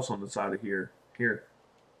our house on the side of here. Here.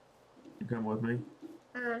 You come with me?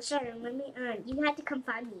 Sure, let me, you have to come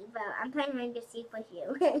find me, but I'm playing hide and seek with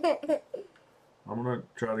you. I'm gonna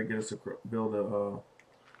try to get us build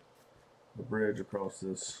a bridge across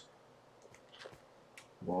this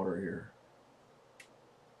water here.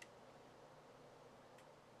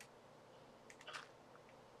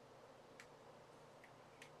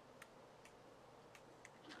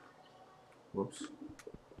 Whoops.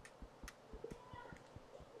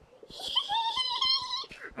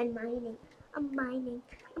 I'm mining. I'm mining.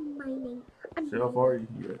 I'm mining. I'm See how far you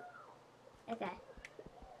can get. Okay.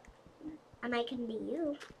 And I can be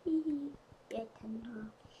you. Your tunnel.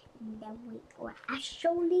 And then we will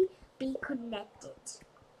actually be connected.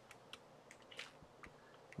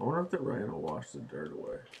 I wonder if the rain will wash the dirt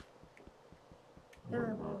away. I No, don't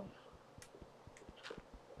it know. won't.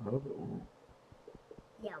 I hope it won't.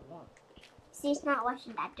 Yeah, it won't. See, it's not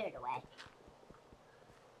washing that dirt away.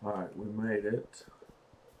 Alright, we made it.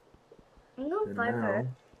 I'm going And further, now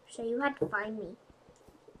so you have to find me.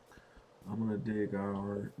 I'm gonna dig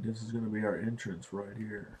our. This is gonna be our entrance right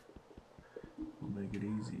here. We'll make it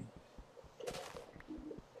easy.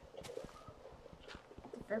 I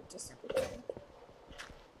have to vote to something.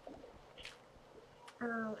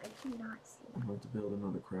 I cannot see. I'm gonna have to build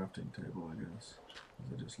another crafting table, I guess.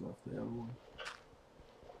 Because I just left the other one.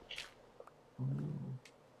 Oh no.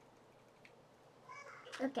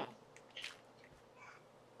 Okay.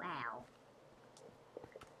 Wow.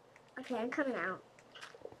 Okay, I'm coming out.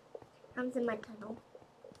 I'm in my tunnel.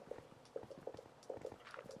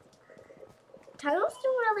 Tunnels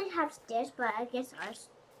don't really have stairs, but I guess ours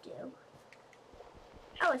do.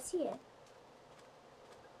 Oh, it's here.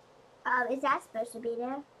 Is that supposed to be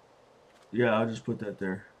there? Yeah, I'll just put that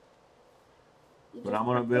there. You But just I'm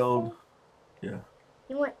gonna put this build. there? Yeah.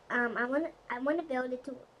 You want? I want to build it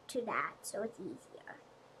to that, so it's easier.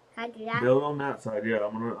 Can I do that? Build on that side. Yeah,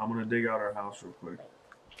 I'm gonna dig out our house real quick.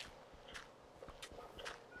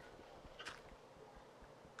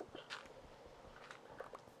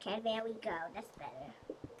 Okay, there we go. That's better.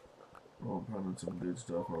 Oh, I'm finding some good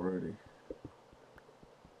stuff already.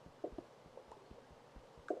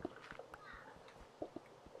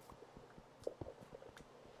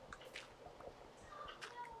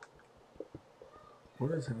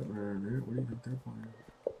 What is happening in there? What do you think they're playing?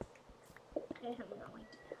 I have no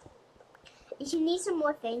idea. If you need some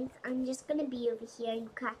more things, I'm just gonna be over here. You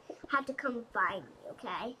have to come find me,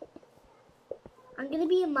 okay? I'm gonna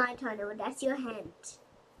be in my tunnel. That's your hint.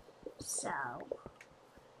 So,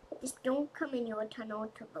 just don't come in your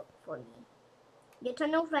tunnel to look for me. Your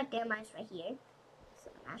tunnel's right there. Mine's right here.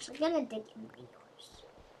 So I'm actually gonna dig into yours.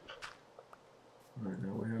 Alright,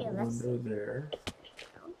 now we have Here, a let's window there.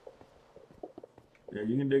 Yeah,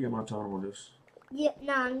 you can dig in my tunnel with this. Yeah,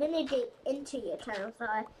 no, I'm gonna dig into your tunnel. So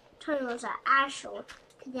our tunnels are actually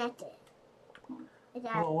connected. Is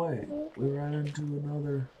that Oh wait, we ran into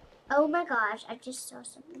another. Oh my gosh, I just saw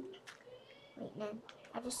something. Lightning.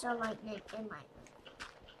 I just saw lightning and lightning.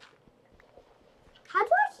 How do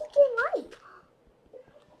I keep getting light?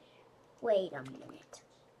 Wait a minute.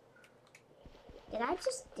 Did I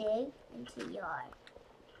just dig into your...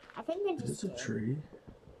 I think I Is just this a did. tree?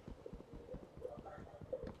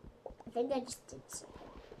 I think I just did something.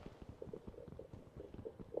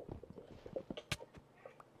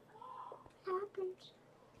 What happened?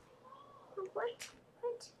 What?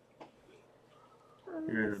 Oh,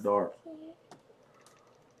 You're in the dark. okay.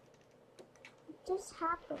 It just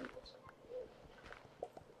happened.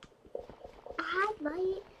 I had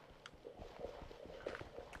light.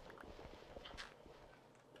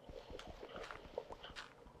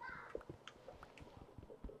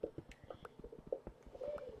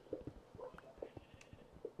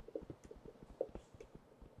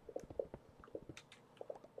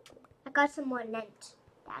 I got some more lint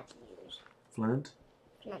that I can use. Flint?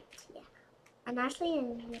 Flint, yeah. And actually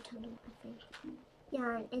in your tunnel, I think.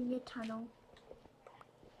 Yeah, in your tunnel.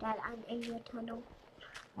 Dad, I'm in your tunnel.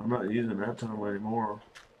 I'm not using that tunnel anymore.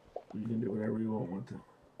 You can do whatever you want with it.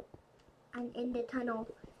 I'm in the tunnel.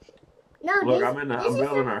 No, Look, this, I'm this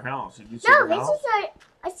building is our house. Did you see no, the this house? is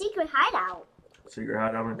a secret hideout. Secret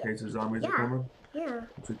hideout in case the zombies are coming? Yeah.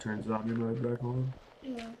 Once we turn zombie mode back on?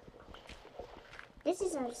 Yeah. This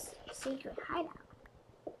is our secret hideout.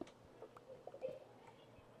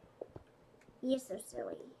 You're so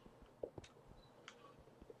silly.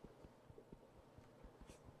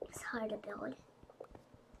 It's hard to build.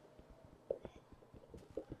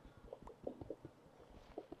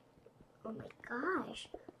 Oh my gosh.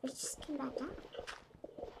 Let's just come back down.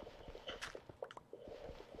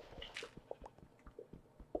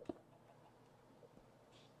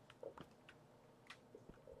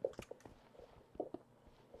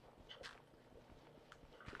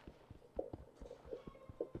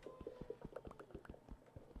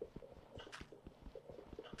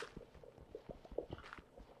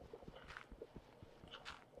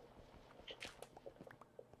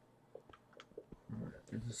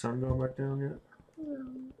 Is the sun going back down yet? No,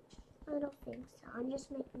 I don't think so. I'm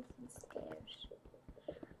just making some stairs.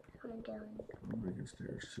 That's what I'm doing. I'm making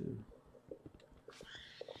stairs too.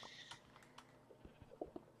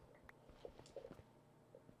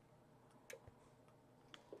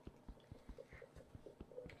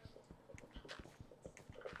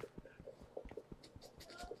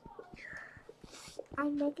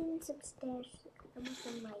 I'm making some stairs. I want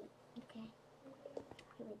some light. Okay.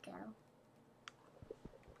 Here we go.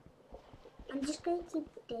 I'm just gonna keep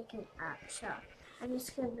digging up, so I'm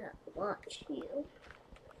just gonna watch you.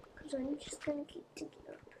 Because I'm just gonna keep digging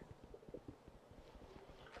up.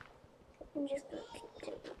 I'm just gonna keep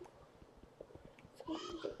digging. So I'm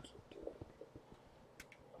gonna keep doing.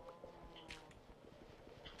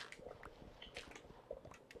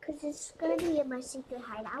 Because it's gonna be in my secret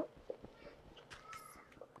hideout.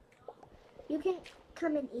 You can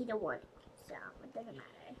come and eat a one, so it doesn't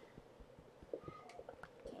matter.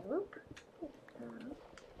 Okay, whoop.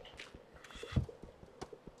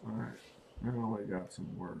 Alright, now we got some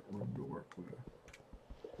room to work with.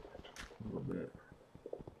 A little bit.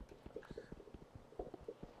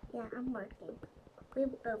 Yeah, I'm working. We're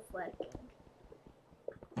both working.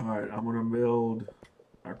 Alright, I'm gonna build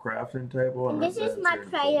a crafting table. And this is my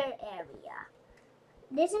prayer area.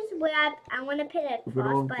 This is where I want to put a We've been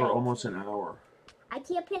cross, on but for almost an hour. I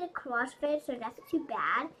can't put a crossfit, so that's too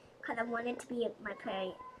bad. Because I want it to be my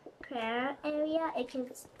prayer area. It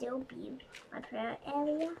can still be my prayer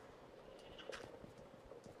area.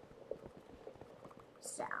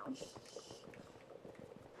 So,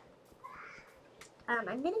 I'm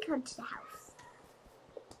gonna come to the house.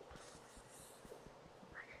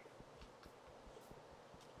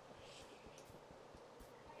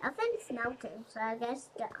 Nothing's melting, so I guess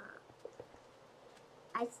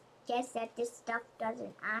that this stuff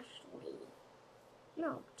doesn't actually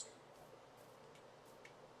melt.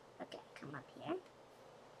 Okay, come up here.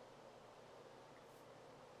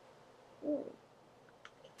 Ooh,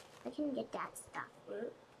 I can get that stuff.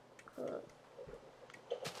 Cool.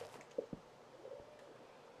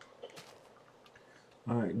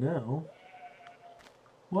 Alright, now.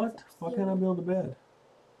 What? Why can't I build a bed?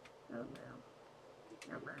 Oh no.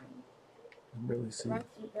 Not mine. I can barely see. Unless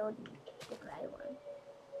you build the gray one.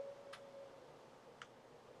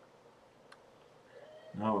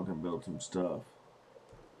 Now I can build some stuff.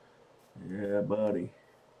 Yeah, buddy.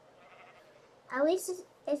 At least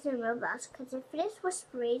it's in Roblox, because if this was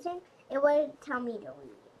freezing, it wouldn't tell me to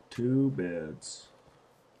leave. 2 beds.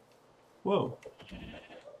 Whoa.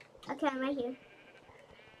 Okay, I'm right here.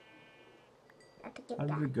 I have to get How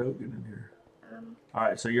that. did the goat get in here?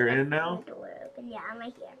 Alright, so you're in now? The door open. Yeah, I'm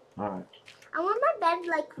right here. Alright. I want my bed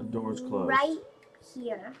like The door's closed. right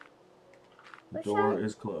here. The door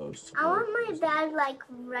is closed. I want my bed like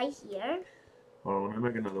right here. Hold on, let me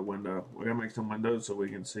make another window. We're gonna make some windows so we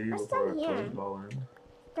can see What's before I down here? close it all in.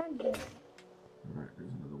 Down here. Alright,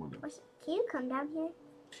 there's another window. Can you come down here?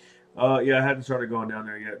 Yeah, I hadn't started going down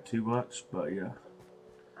there yet too much, but yeah.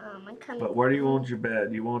 I'm coming. But where do you want your bed?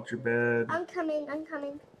 Do you want your bed? I'm coming.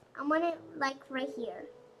 I want it like right here.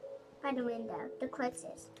 By the window. The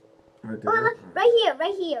closest. Right there? Oh, look, right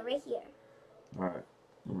here. Alright,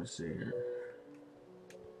 let me see here.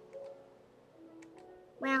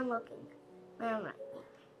 Where I'm looking. Where I'm right.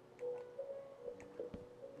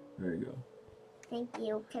 There you go. Thank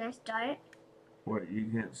you. Can I start? Wait, you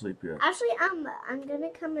can't sleep yet. Actually, I'm gonna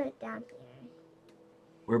come down here.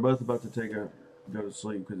 We're both about to go to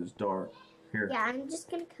sleep because it's dark. Here. Yeah, I'm just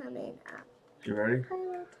gonna come in. You ready? Put a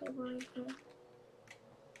little table in here.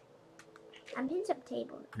 I'm putting some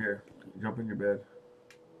table. Here, jump in your bed.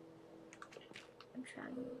 I'm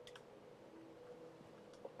trying.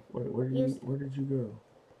 Wait, where did you go?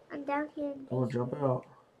 I'm down here in the Come on, jump out.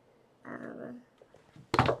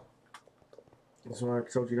 That's why I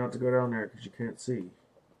told you not to go down there, because you can't see.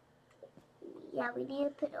 Yeah, we need to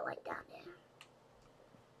put it like down there.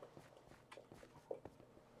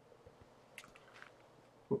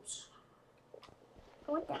 Whoops.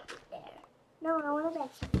 I want that there. No, I want a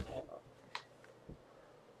bedside table.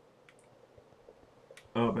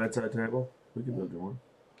 Oh, bedside table? We can build you one.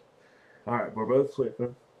 Alright, we're both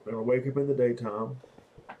sleeping. We're going to wake up in the daytime.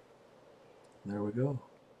 There we go.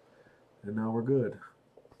 And now we're good.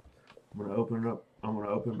 I'm going to open it up. I'm going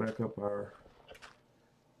to open back up our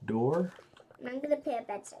door. And I'm going to put a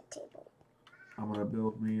bedside table. I'm going to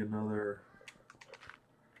build me another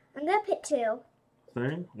I'm going to put 2.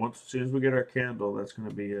 thing. As soon as we get our candle, that's going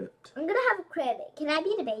to be it. I'm going to have a crib. Can I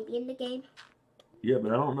be the baby in the game? Yeah,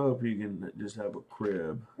 but I don't know if you can just have a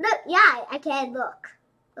crib. Look, yeah, I can. Look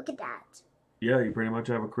at that. Yeah, you pretty much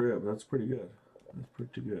have a crib. That's pretty good. That's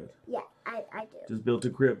pretty good. Yeah, I do. Just built a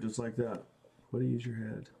crib just like that. What do you use your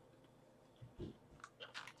head?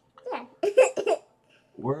 Yeah.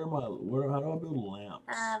 How do I build lamps?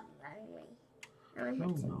 I I don't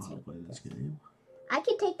know how to play this game. I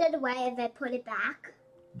can take that away if I put it back.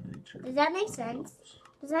 Nature. Does that make sense?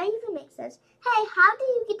 Does that even make sense? Hey, how do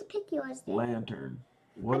you get to pick yours then? Lantern.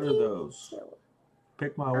 What are those?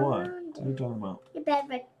 Pick my what? What are you talking about? Your bed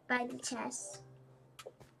right by the chest.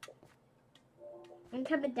 I'm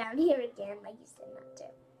coming down here again like you said not to.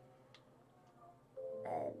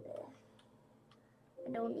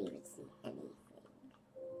 I don't even see anything.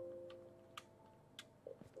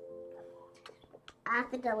 I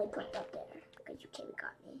accidentally put that there because you came and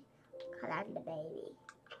got me. Because I'm the baby.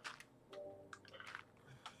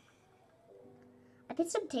 I put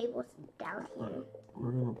some tables down here.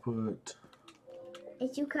 We're going to put...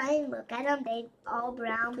 As you kind of look at them, they all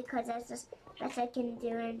brown because that's just best I can do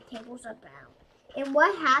and tables are brown. And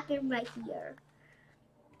what happened right here?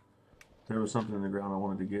 There was something in the ground I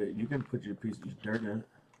wanted to get. You can put your piece of dirt in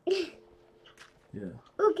it. Yeah.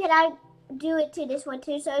 Ooh, can I do it to this one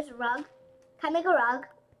too so it's a rug? Can I make a rug?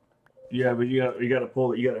 Yeah, but you got to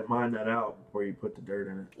pull it. You got to mine that out before you put the dirt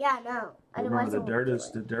in it. Yeah, no. Remember, the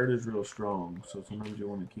dirt is real strong, so sometimes you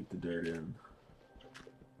want to keep the dirt in.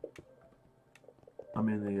 I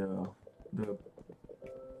mean, the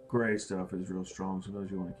gray stuff is real strong, so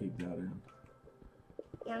sometimes you want to keep that in.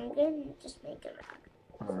 Yeah, I'm gonna just make a rug.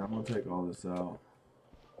 Alright, I'm gonna take all this out.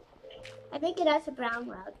 I think it has a brown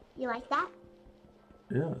rug. You like that?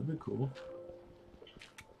 Yeah, that'd be cool.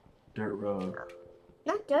 Dirt rug.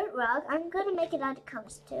 Not dirt rug. I'm gonna make it out of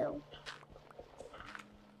colors too.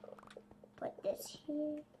 Put this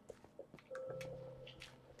here.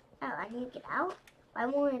 Oh, I need to get out? I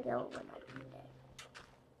want to go when I'm in there.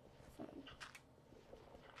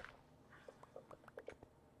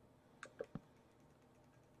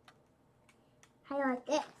 How do you like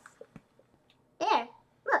this? There,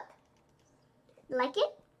 look. You like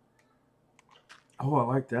it? Oh, I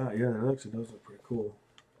like that. Yeah, that actually does look pretty cool.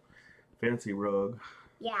 Fancy rug.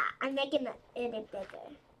 Yeah, I'm making it a bigger. A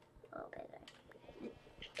little bigger.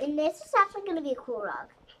 And this is actually going to be a cool rug.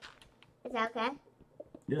 Is that okay?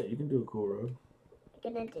 Yeah, you can do a cool rug.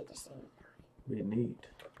 I'm going to do the same. Be neat.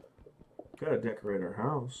 Gotta decorate our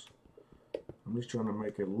house. I'm just trying to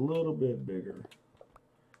make it a little bit bigger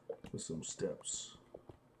with some steps.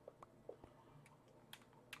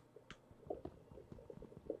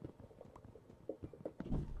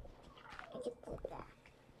 I get the back.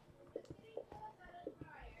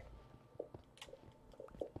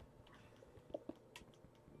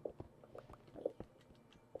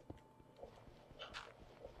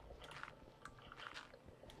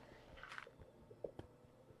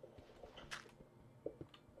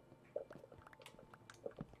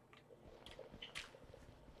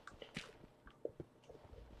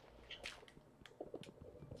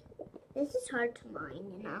 This is hard to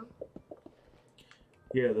mine, you know.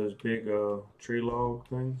 Yeah, those big tree log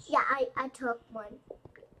things. Yeah, I took one.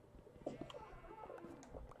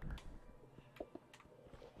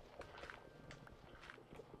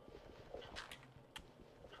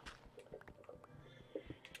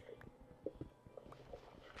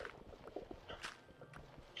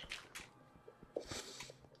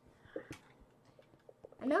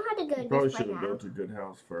 I know how to go Probably this way should have now. built a good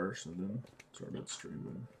house first and then started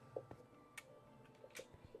streaming.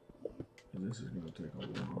 And this is going to take a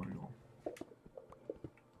while.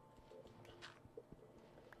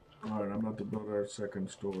 Alright, I'm about to build our second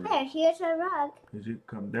story. Here's our rug. As you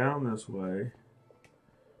come down this way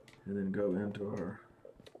and then go into our...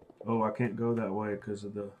 Oh, I can't go that way because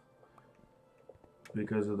of the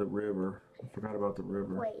river. I forgot about the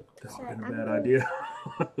river. Wait. That So would have been I'm a bad gonna- idea.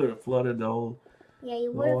 It flooded the whole. Yeah,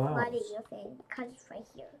 you The would have whole flooded house. your thing because it's right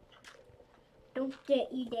here. Don't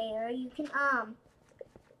you dare. You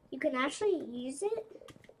can actually use it.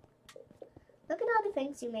 Look at all the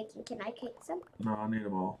things you're making. Can I take some? No, I need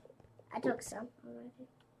them all. I took some already.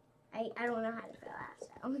 I don't know how to fill out,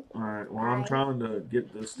 so. All right. Well, I'm I- trying to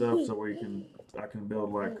get this stuff so I can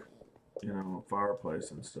build like, you know, a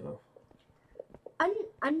fireplace and stuff.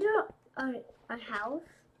 Under a house?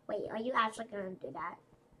 Wait, are you actually going to do that?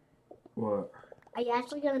 What? Are you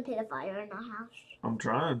actually going to put a fire in our house? I'm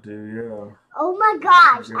trying to, yeah. Oh my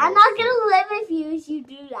gosh, Good I'm not idea. going to live with you if you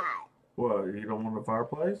do that. What? You don't want a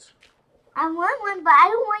fireplace? I want one, but I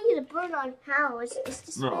don't want you to burn our house. It's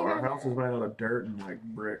just No, made our out house of- is made out of dirt and like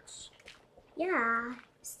bricks. Yeah,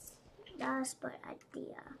 that's a good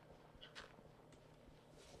idea.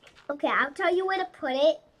 Okay, I'll tell you where to put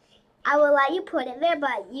it. I will let you put it there,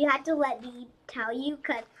 but you have to let me tell you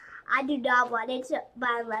because I do not want it, but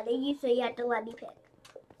I'm letting you, so you have to let me pick.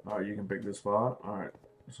 All right, you can pick this spot. All right.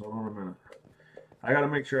 So hold on a minute. I gotta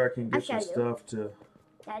make sure I can I'll get show the you. stuff to.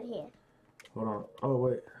 Right here. Hold on. Oh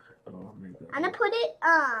wait. Oh, I made that. I'm gonna put it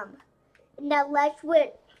in the left with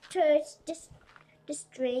towards the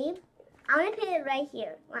stream. I'm gonna put it right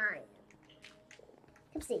here. Line.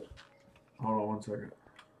 Come see. Hold on 1 second.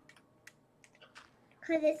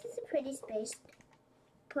 Cause this is a pretty space.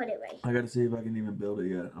 Put it right here. I gotta see if I can even build it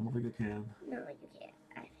yet. I don't think I can. No, you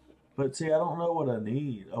can't. But see, I don't know what I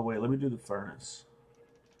need. Oh wait, let me do the furnace.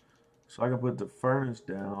 So I can put the furnace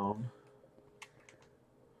down.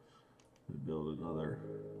 Let me build another.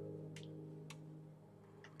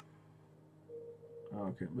 Oh,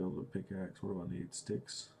 I can't build a pickaxe. What do I need?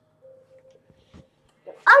 Sticks.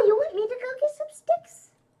 Oh, you want me to go get some sticks?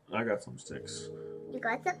 I got some sticks. You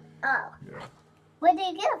got some? Oh. Yeah, Where did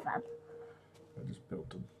you get it from? I just built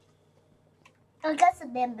them. I got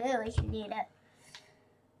some bamboo if you need it.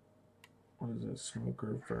 What is this?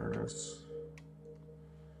 Smoker furnace.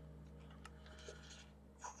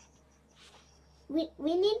 We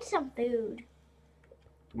need some food.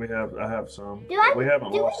 I have some. Do We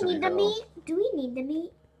haven't lost we any need the health. meat? Do we need the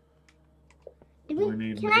meat? Do we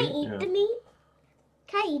need Can I meat? eat Yeah. the meat?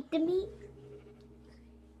 Can I eat the meat?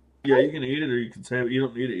 Yeah, you can eat it or you can save it. You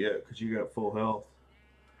don't need it yet because you got full health.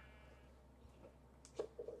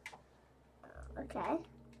 Okay.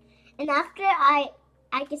 And after I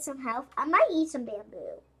get some health, I might eat some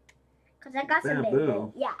bamboo. Cause I got some Bamboo?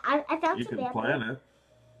 bamboo. Yeah, I found You some can bamboo. plant it.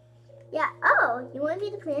 Yeah. Oh, you want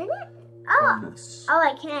me to plant it? Oh. Furnace. Oh,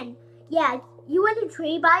 I can. Yeah. You want a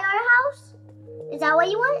tree by our house? Is that what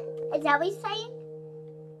you want? Is that what you're saying?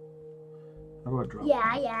 How do I drop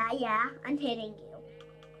Yeah, that? yeah. I'm hitting you.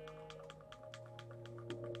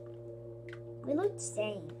 We look the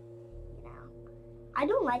same, you know. I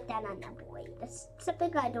don't like that on that boy. That's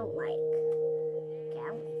something I don't like. Okay,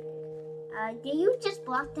 I'm leaving. Do you just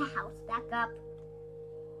block the house back up?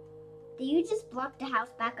 Do you just block the house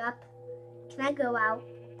back up? Can I go out?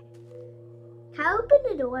 Can I open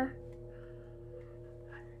the door?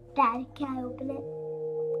 Dad, can I open it?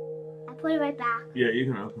 I put it right back. Yeah, you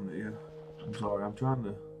can open it, yeah. I'm sorry, I'm trying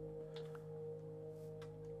to.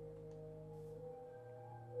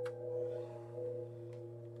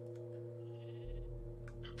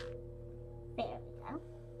 There we go.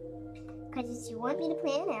 Because if you want me to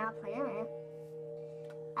plan it, I'll plan it.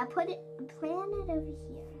 I plan it over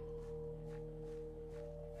here.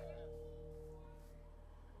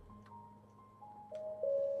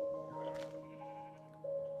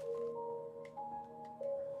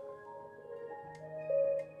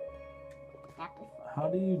 That before. How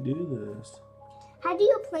do you do this? How do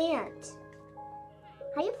you plant?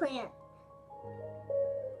 How you plant?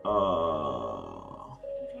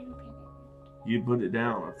 I'm trying to plant You put it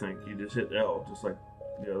down, I think. You just hit L, just like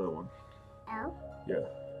the other one. it. L? Yeah.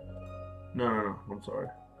 No, I'm sorry.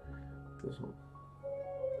 This one.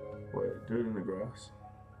 Wait, do it in the grass.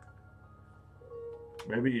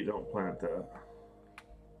 Maybe you don't plant that.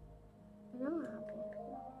 No, I'm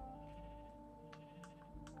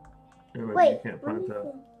Yeah, maybe Wait, you can't let me plant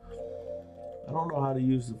that. see. I don't know how to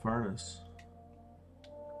use the furnace.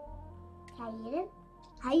 Can I eat it?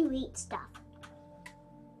 How you eat stuff?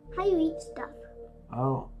 How you eat stuff? I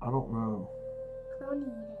don't know. Clone eat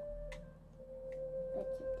it. Let's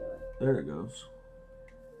keep doing it. There it goes.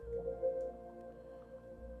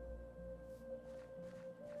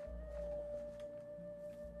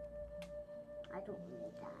 I don't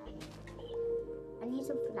need that. I need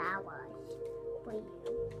some flowers for you.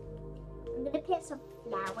 I'm gonna plant some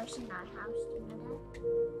flowers in our house. You know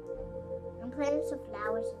that? I'm planting some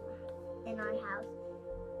flowers in our house.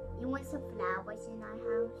 You want some flowers in our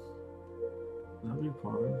house? That'll be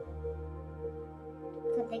fun.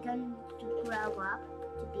 Because they're going to grow up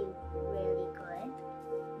to be really good.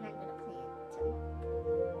 And I'm going to plant them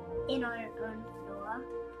in our own floor.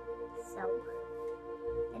 So,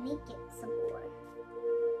 let me get some more.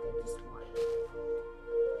 There's just one.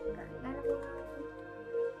 Got another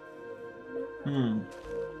one.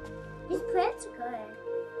 These plants are good.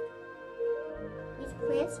 These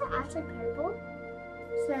plants are actually purple.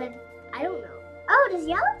 So, I don't know. Oh, there's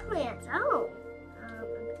yellow plants. Oh. I'm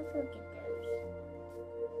going to go get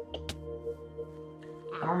those.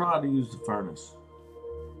 I don't know how to use the furnace.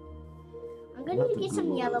 I'm going to need to get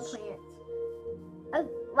some yellow plants.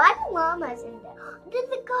 Why are the llamas in there? There's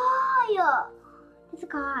a guy. There's a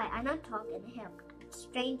guy. I'm not talking to him.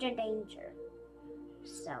 Stranger danger.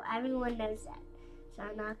 So, everyone knows that. So,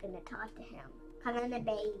 I'm not going to talk to him. Because I'm a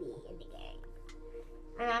baby in the game.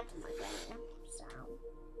 I'm not to look at him. So,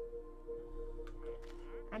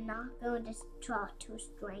 I'm not going to talk to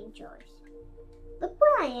strangers. Look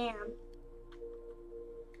where I am.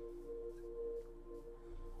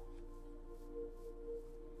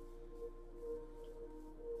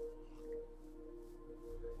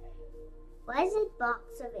 Why is it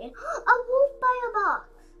box over here? A wolf by a box.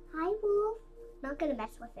 Hi, wolf. Not gonna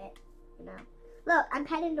mess with it, you know. Look, I'm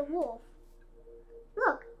petting the wolf.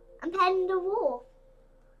 Look, I'm petting the wolf.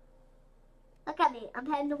 Look at me. I'm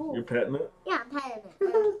petting the wolf. You're petting it? Yeah, I'm petting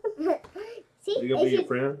it. See? You gonna be your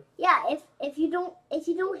friend? Yeah. If you don't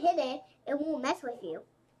hit it, it won't mess with you.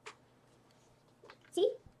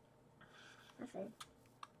 See? Nothing.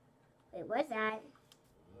 Wait, what's that?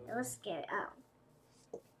 That was scary. Oh.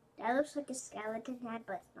 That looks like a skeleton head,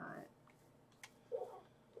 but it's not.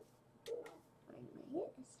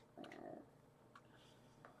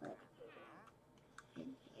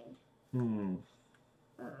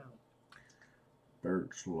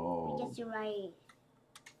 Birch log. I guess you're right.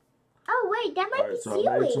 Oh wait, that might be So seaweed.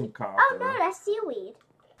 I made some copper. Oh no, that's seaweed.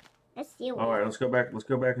 That's seaweed. All right, let's go back. Let's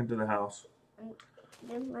go back into the house.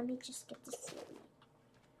 Then let me just get the seaweed.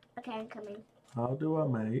 Okay, I'm coming. How do I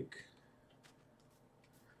make?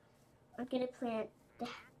 I'm gonna plant the.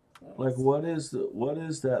 Like what is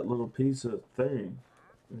that little piece of thing?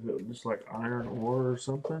 Is it just like iron ore or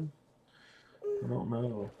something? I don't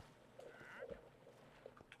know.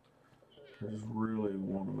 I just really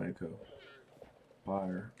want to make a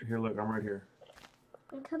fire. Here, look, I'm right here.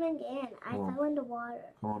 I'm coming in. I fell in the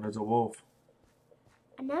water. Come on, there's a wolf.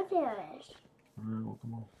 I know there is. All right, well,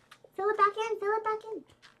 come on. Fill it back in. Fill it back in.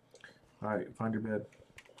 All right, find your bed.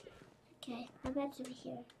 Okay, my bed's over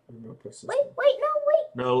here. Wait, Wait.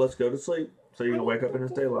 No, let's go to sleep. So you can wake up in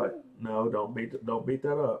this daylight. No, don't beat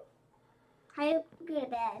that up. How you go to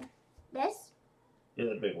bed? This? Yeah,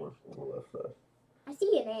 the big one on the left side. I see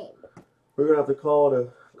your name. We're gonna have to call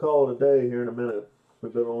it a day here in a minute.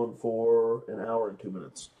 We've been on for an hour and 2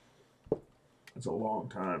 minutes. It's a long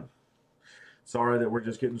time. Sorry that we're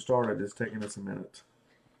just getting started. It's taking us a minute.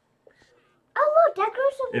 Oh look, that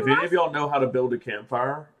grows some. If any of y'all know how to build a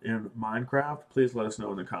campfire in Minecraft, please let us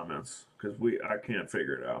know in the comments because I can't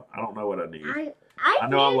figure it out. I don't know what I need. I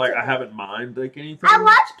know I haven't mined like anything. I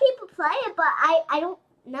watch people play it, but I don't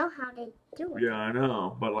know how they do it. Yeah, I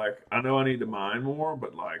know, but I know I need to mine more,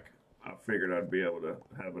 but I figured I'd be able to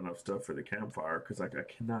have enough stuff for the campfire because I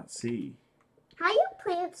cannot see. How you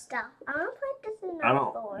plant stuff? I want to plant this in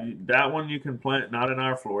our floor. That one you can plant, not in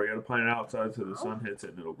our floor. You got to plant it outside so the sun hits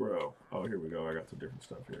it and it'll grow. Oh, here we go. I got some different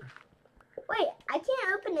stuff here. Wait, I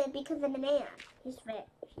can't open it because of the man. He's right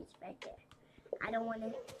there. I don't want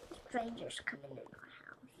strangers coming in our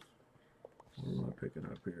house. What am I picking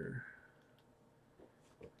up here?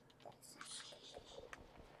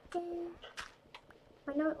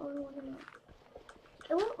 Why not?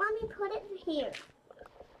 It won't let me put it here.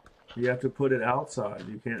 You have to put it outside.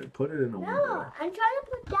 You can't put it in the window. No, I'm trying to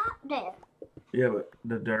put that there. Yeah, but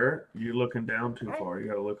the dirt, you're looking down too far. You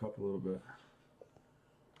got to look up a little bit.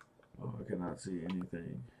 Oh, I cannot see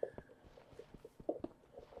anything.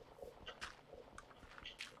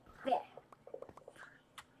 There.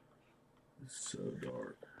 It's so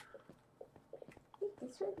dark.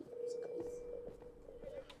 This would be nice.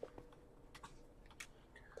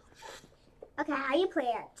 Okay, how you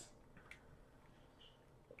plant?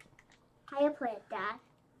 How you plant, Dad?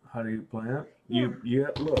 How do you plant? Yeah. You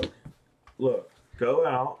look, go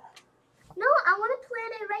out. No, I want to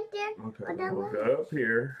plant it right there. Okay, we'll go up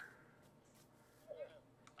here.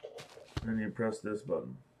 And you press this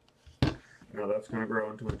button. Now that's going to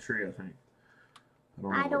grow into a tree, I think.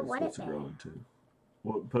 I don't what want it's it supposed to grow into.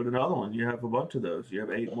 Well, put another one. You have a bunch of those. You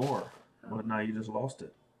have 8 more. Well, now you just lost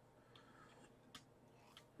it.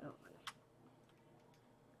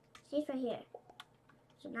 See, it's right here.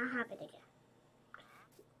 So now I have it again.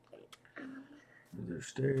 There's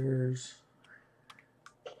stairs.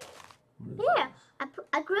 Here,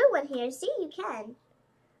 I grew one here. See, you can.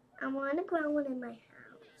 I want to grow one in my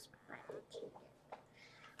house, but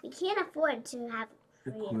we can't afford to have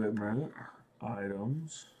Equipment,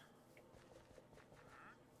 items,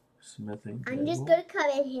 smithing table. I'm just gonna come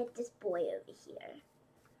and hit this boy over here.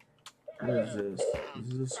 What is this?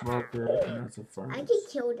 This is a smoker and that's a furnace. I can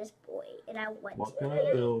kill this boy, and I want What to. can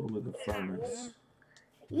I build with a furnace?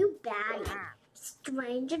 You baddie.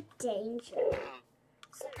 Stranger danger.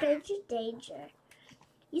 Stranger danger.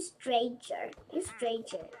 You stranger. You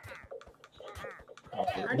stranger. I'm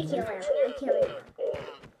gonna kill him. I'm killing him.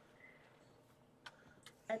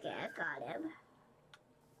 Okay, I got him.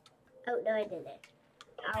 Oh, no, I didn't.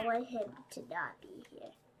 I want him to not be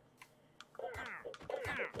here.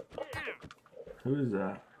 Who is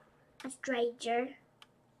that? A stranger.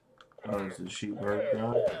 Oh, it's the sheepherder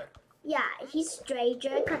guy? Yeah, he's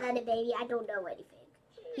stranger because I'm a baby. I don't know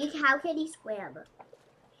anything. How can he swim?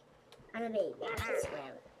 I'm a baby. I can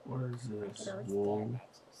swim. What is this? I don't Wool? understand.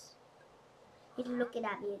 He's looking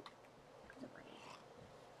at me.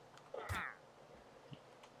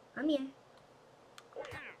 I'm here.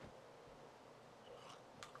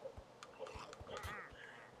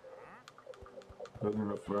 Cooking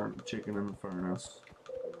the chicken in the furnace.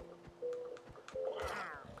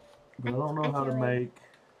 But I don't know how to make.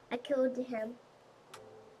 I killed him.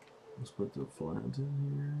 Let's put the flint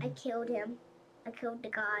in I here. killed him. I killed the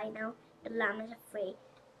guy. Now the llamas are free.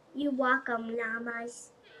 You're welcome,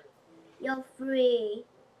 llamas. You're free.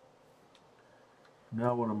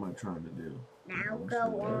 Now what am I trying to do? Now Let's go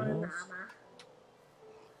do on, this. llama.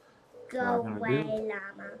 Not Go gonna away, do.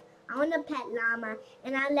 llama. I want a pet llama,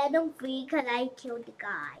 and I let him free because I killed the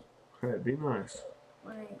guy. Hey, be nice.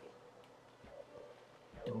 What?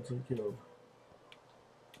 Don't say killed.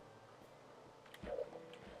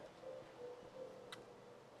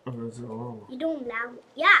 Oh, that's a llama. You don't allow me.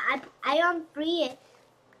 Yeah, I unfree it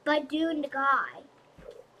by doing the guy.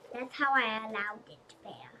 That's how I allowed it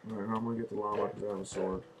there. Alright, now I'm gonna get the llama because I have a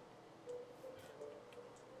sword.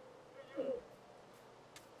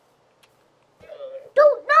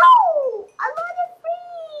 Don't know! I want it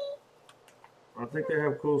free! I think they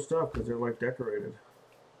have cool stuff because they're like decorated.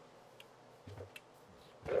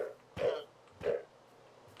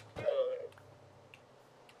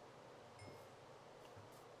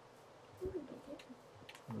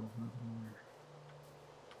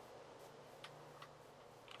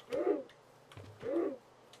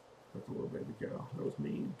 That's a little baby cow. That was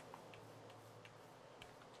mean.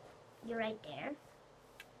 You're right there.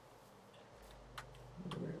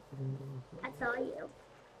 I saw you.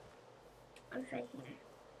 I was right here.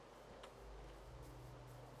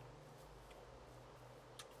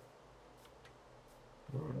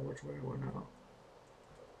 I don't know which way I went out.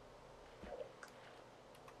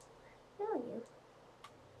 Saw you.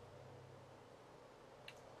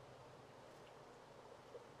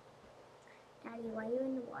 Daddy, why are you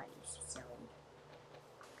in the water? You're so silly.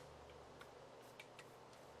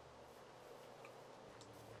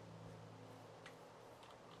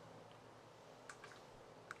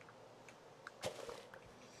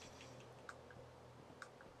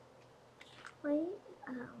 Wait,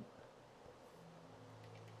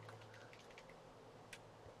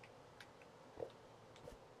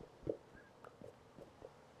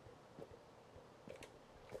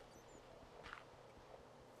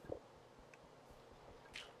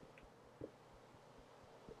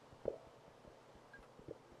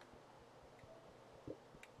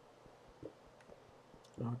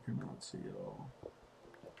 I cannot see it all.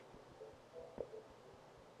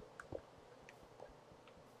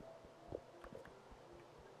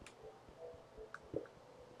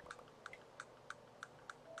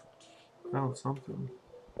 Found something.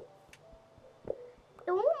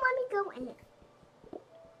 it won't let me go in.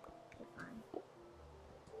 Okay, fine.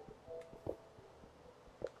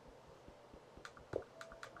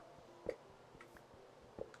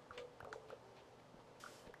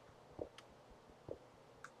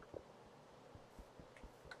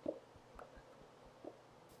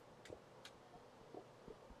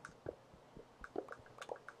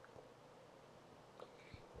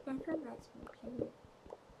 Never lets me play it.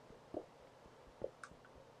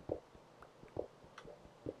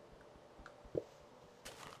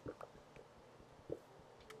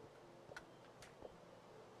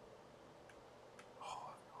 Oh,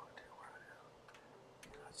 I have no idea where I am.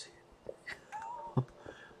 Cannot see anything.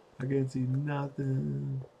 I can't see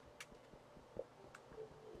nothing.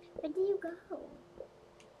 Where do you go?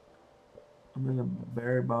 I'm in the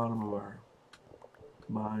very bottom of our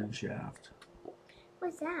mine shaft.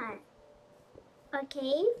 What's that? A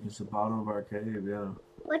cave? It's the bottom of our cave, yeah.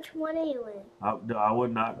 Which one are you in? I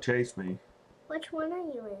would not chase me. Which one are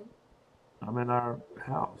you in? I'm in our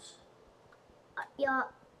house.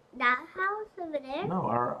 That house over there? No,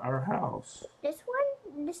 our house. This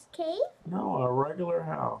one? This cave? No, our regular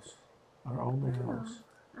house. Our only Oh, house.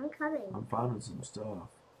 I'm coming. I'm finding some stuff.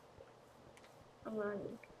 I'm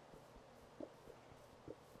running.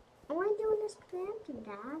 I want to do this planting,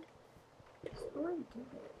 Dad. I want to do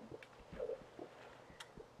it.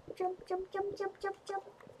 Jump, jump, jump, jump, jump, jump.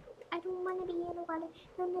 I don't want to be in the water.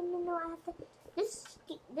 No, no, no, no. I have to.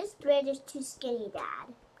 This bridge is too skinny,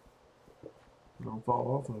 Dad. Don't fall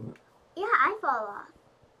off of it. Yeah, I fall off.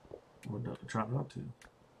 Well, try not to.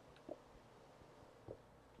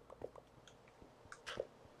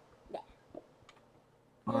 There.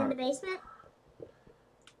 You in the basement?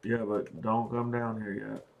 Yeah, but don't come down here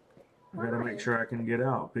yet. I gotta Why? make sure I can get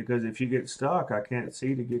out, because if you get stuck, I can't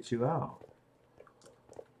see to get you out.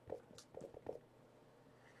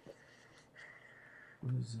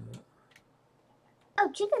 What is that? Oh,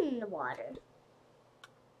 chicken in the water.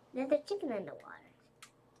 There's a chicken in the water.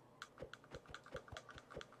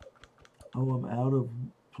 Oh, I'm out of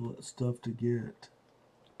stuff to get.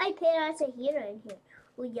 I put as a heater in here.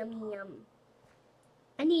 Oh, yummy, yum.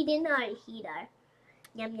 I need another heater.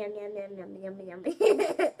 Yum, yum, yum, yum, yum, yum, yum.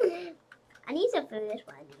 I need some food. That's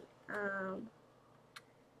what I need.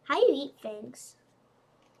 How you eat things?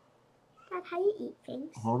 Dad, how you eat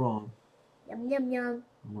things? Hold on. Yum, yum, yum.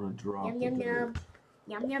 I'm gonna drop Yum, the yum, dirt. yum.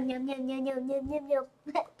 Yum, yum, yum, yum, yum, yum, yum, yum, yum.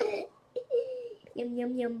 Yum,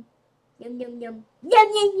 yum, yum. Yum, yum, yum. Yum,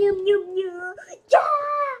 yum, yum, yum, yum. Yeah!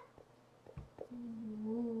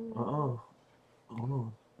 Hold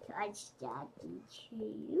on. Touch Daddy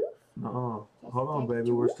too. Hold on,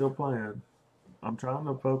 baby. We're still playing. I'm trying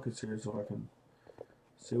to focus here so I can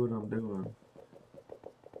see what I'm doing.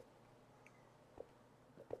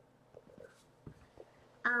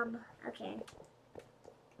 Okay.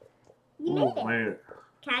 You made it. Made it.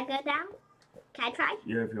 Can I go down? Can I try?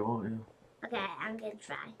 Yeah, if you want, yeah. Okay, I'm gonna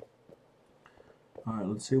try. Alright,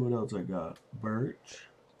 let's see what else I got. Birch.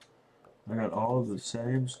 I got all the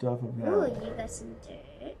same stuff I've Ooh, had you got some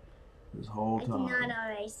dirt. this whole I time. did not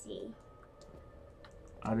already see.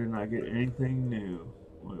 I did not get anything new.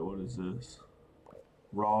 Wait, what is this?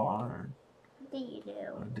 Raw iron. What did you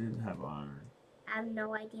do? I did have iron. I have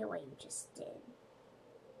no idea what you just did.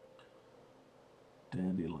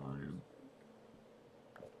 Dandelion.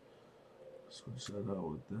 Switch that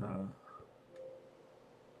out with that.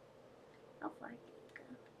 How far did you go?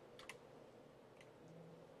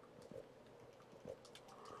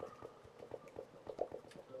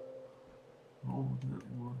 Oh, that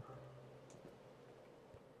one.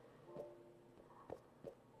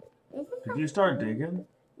 Did you start digging?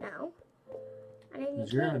 No. I didn't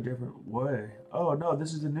Because you're in a different way. Oh, no,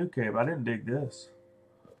 this is the new cave. I didn't dig this.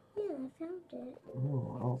 Yeah, I found it.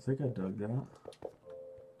 Oh, I don't think I dug that.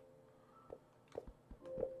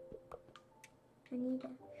 I need to.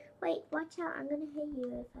 Wait, watch out. I'm gonna hit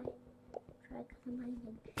you if I try because I'm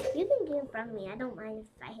hiding. You can get in front of me. I don't mind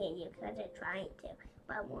if I hit you because I'm trying to,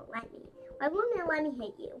 but it won't let me. Why won't it let me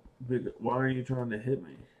hit you? Why are you trying to hit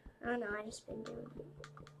me? I don't know. I just been doing it.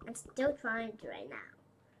 I'm still trying to right now.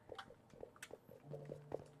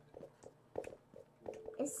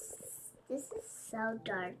 This is so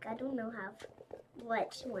dark. I don't know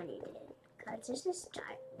which one it is. Cause this is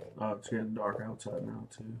dark. Oh, it's getting dark outside now,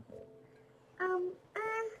 too.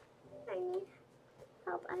 I need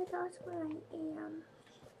help. I lost where I am.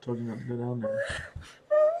 Told you not to go down there.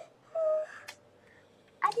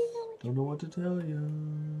 I didn't know Don't know what to tell you.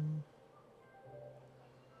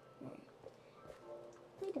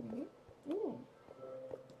 Wait a minute.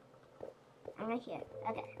 I'm right here.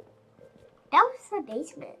 Okay. That was the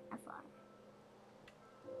basement, I thought.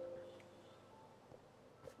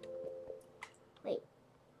 Wait.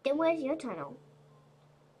 Then where's your tunnel?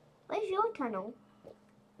 Where's your tunnel?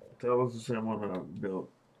 That was the same one that I built.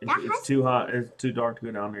 That It's has- too hot. It's too dark to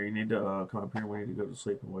go down there. You need to come up here. We need to go to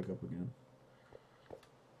sleep and wake up again.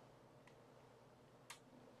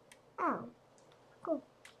 Oh. Cool.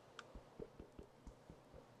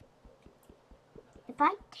 If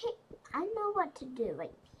I know what to do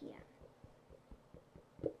right here.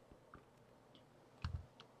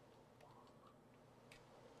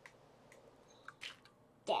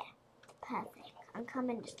 There. Perfect. I'm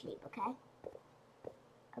coming to sleep, okay?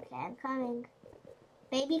 Okay, I'm coming.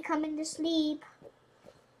 Baby, coming to sleep.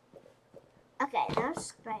 Okay,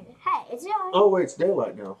 that's right. Hey, is it on? Oh, wait, it's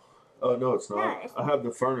daylight now. Oh, no, it's not. No, it's I have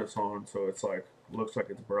the furnace on, so it's like, looks like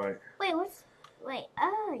it's bright. Wait, wait,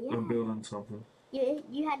 oh, yeah. I'm building something.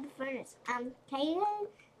 You had the furnace. Can you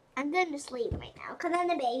I'm going to sleep right now because I'm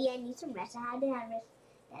a baby. I need some rest. I haven't had rest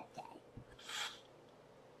that day.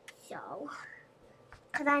 So,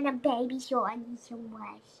 because I'm a baby, so I need some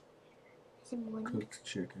rest. Some money. Cooked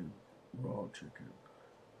chicken, raw chicken.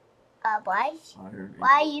 Boys, Iron.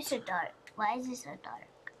 why are you so dark? Why is it so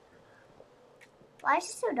dark? Why is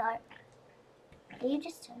it so dark? Can you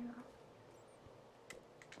just turn it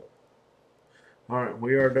off? Alright,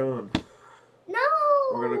 we are done. No!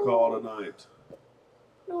 We're going to call it a night.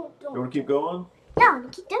 No, don't. You want to keep going? Yeah, I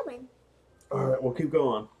want to keep doing. Alright, we'll keep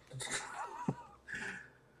going.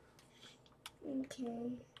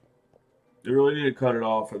 Okay. You really need to cut it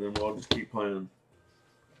off and then we'll just keep playing.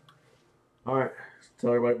 Alright, tell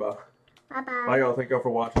everybody bye. Bye-bye. Bye, y'all. Thank y'all for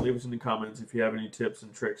watching. Leave us in the comments if you have any tips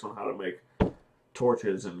and tricks on how to make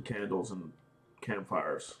torches and candles and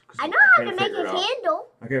campfires. I know how to make a candle.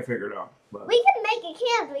 I can't figure it out. But We can make a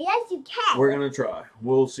candle. Yes, you can. we're going to try.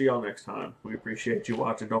 We'll see y'all next time. We appreciate you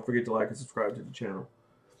watching. Don't forget to like and subscribe to the channel.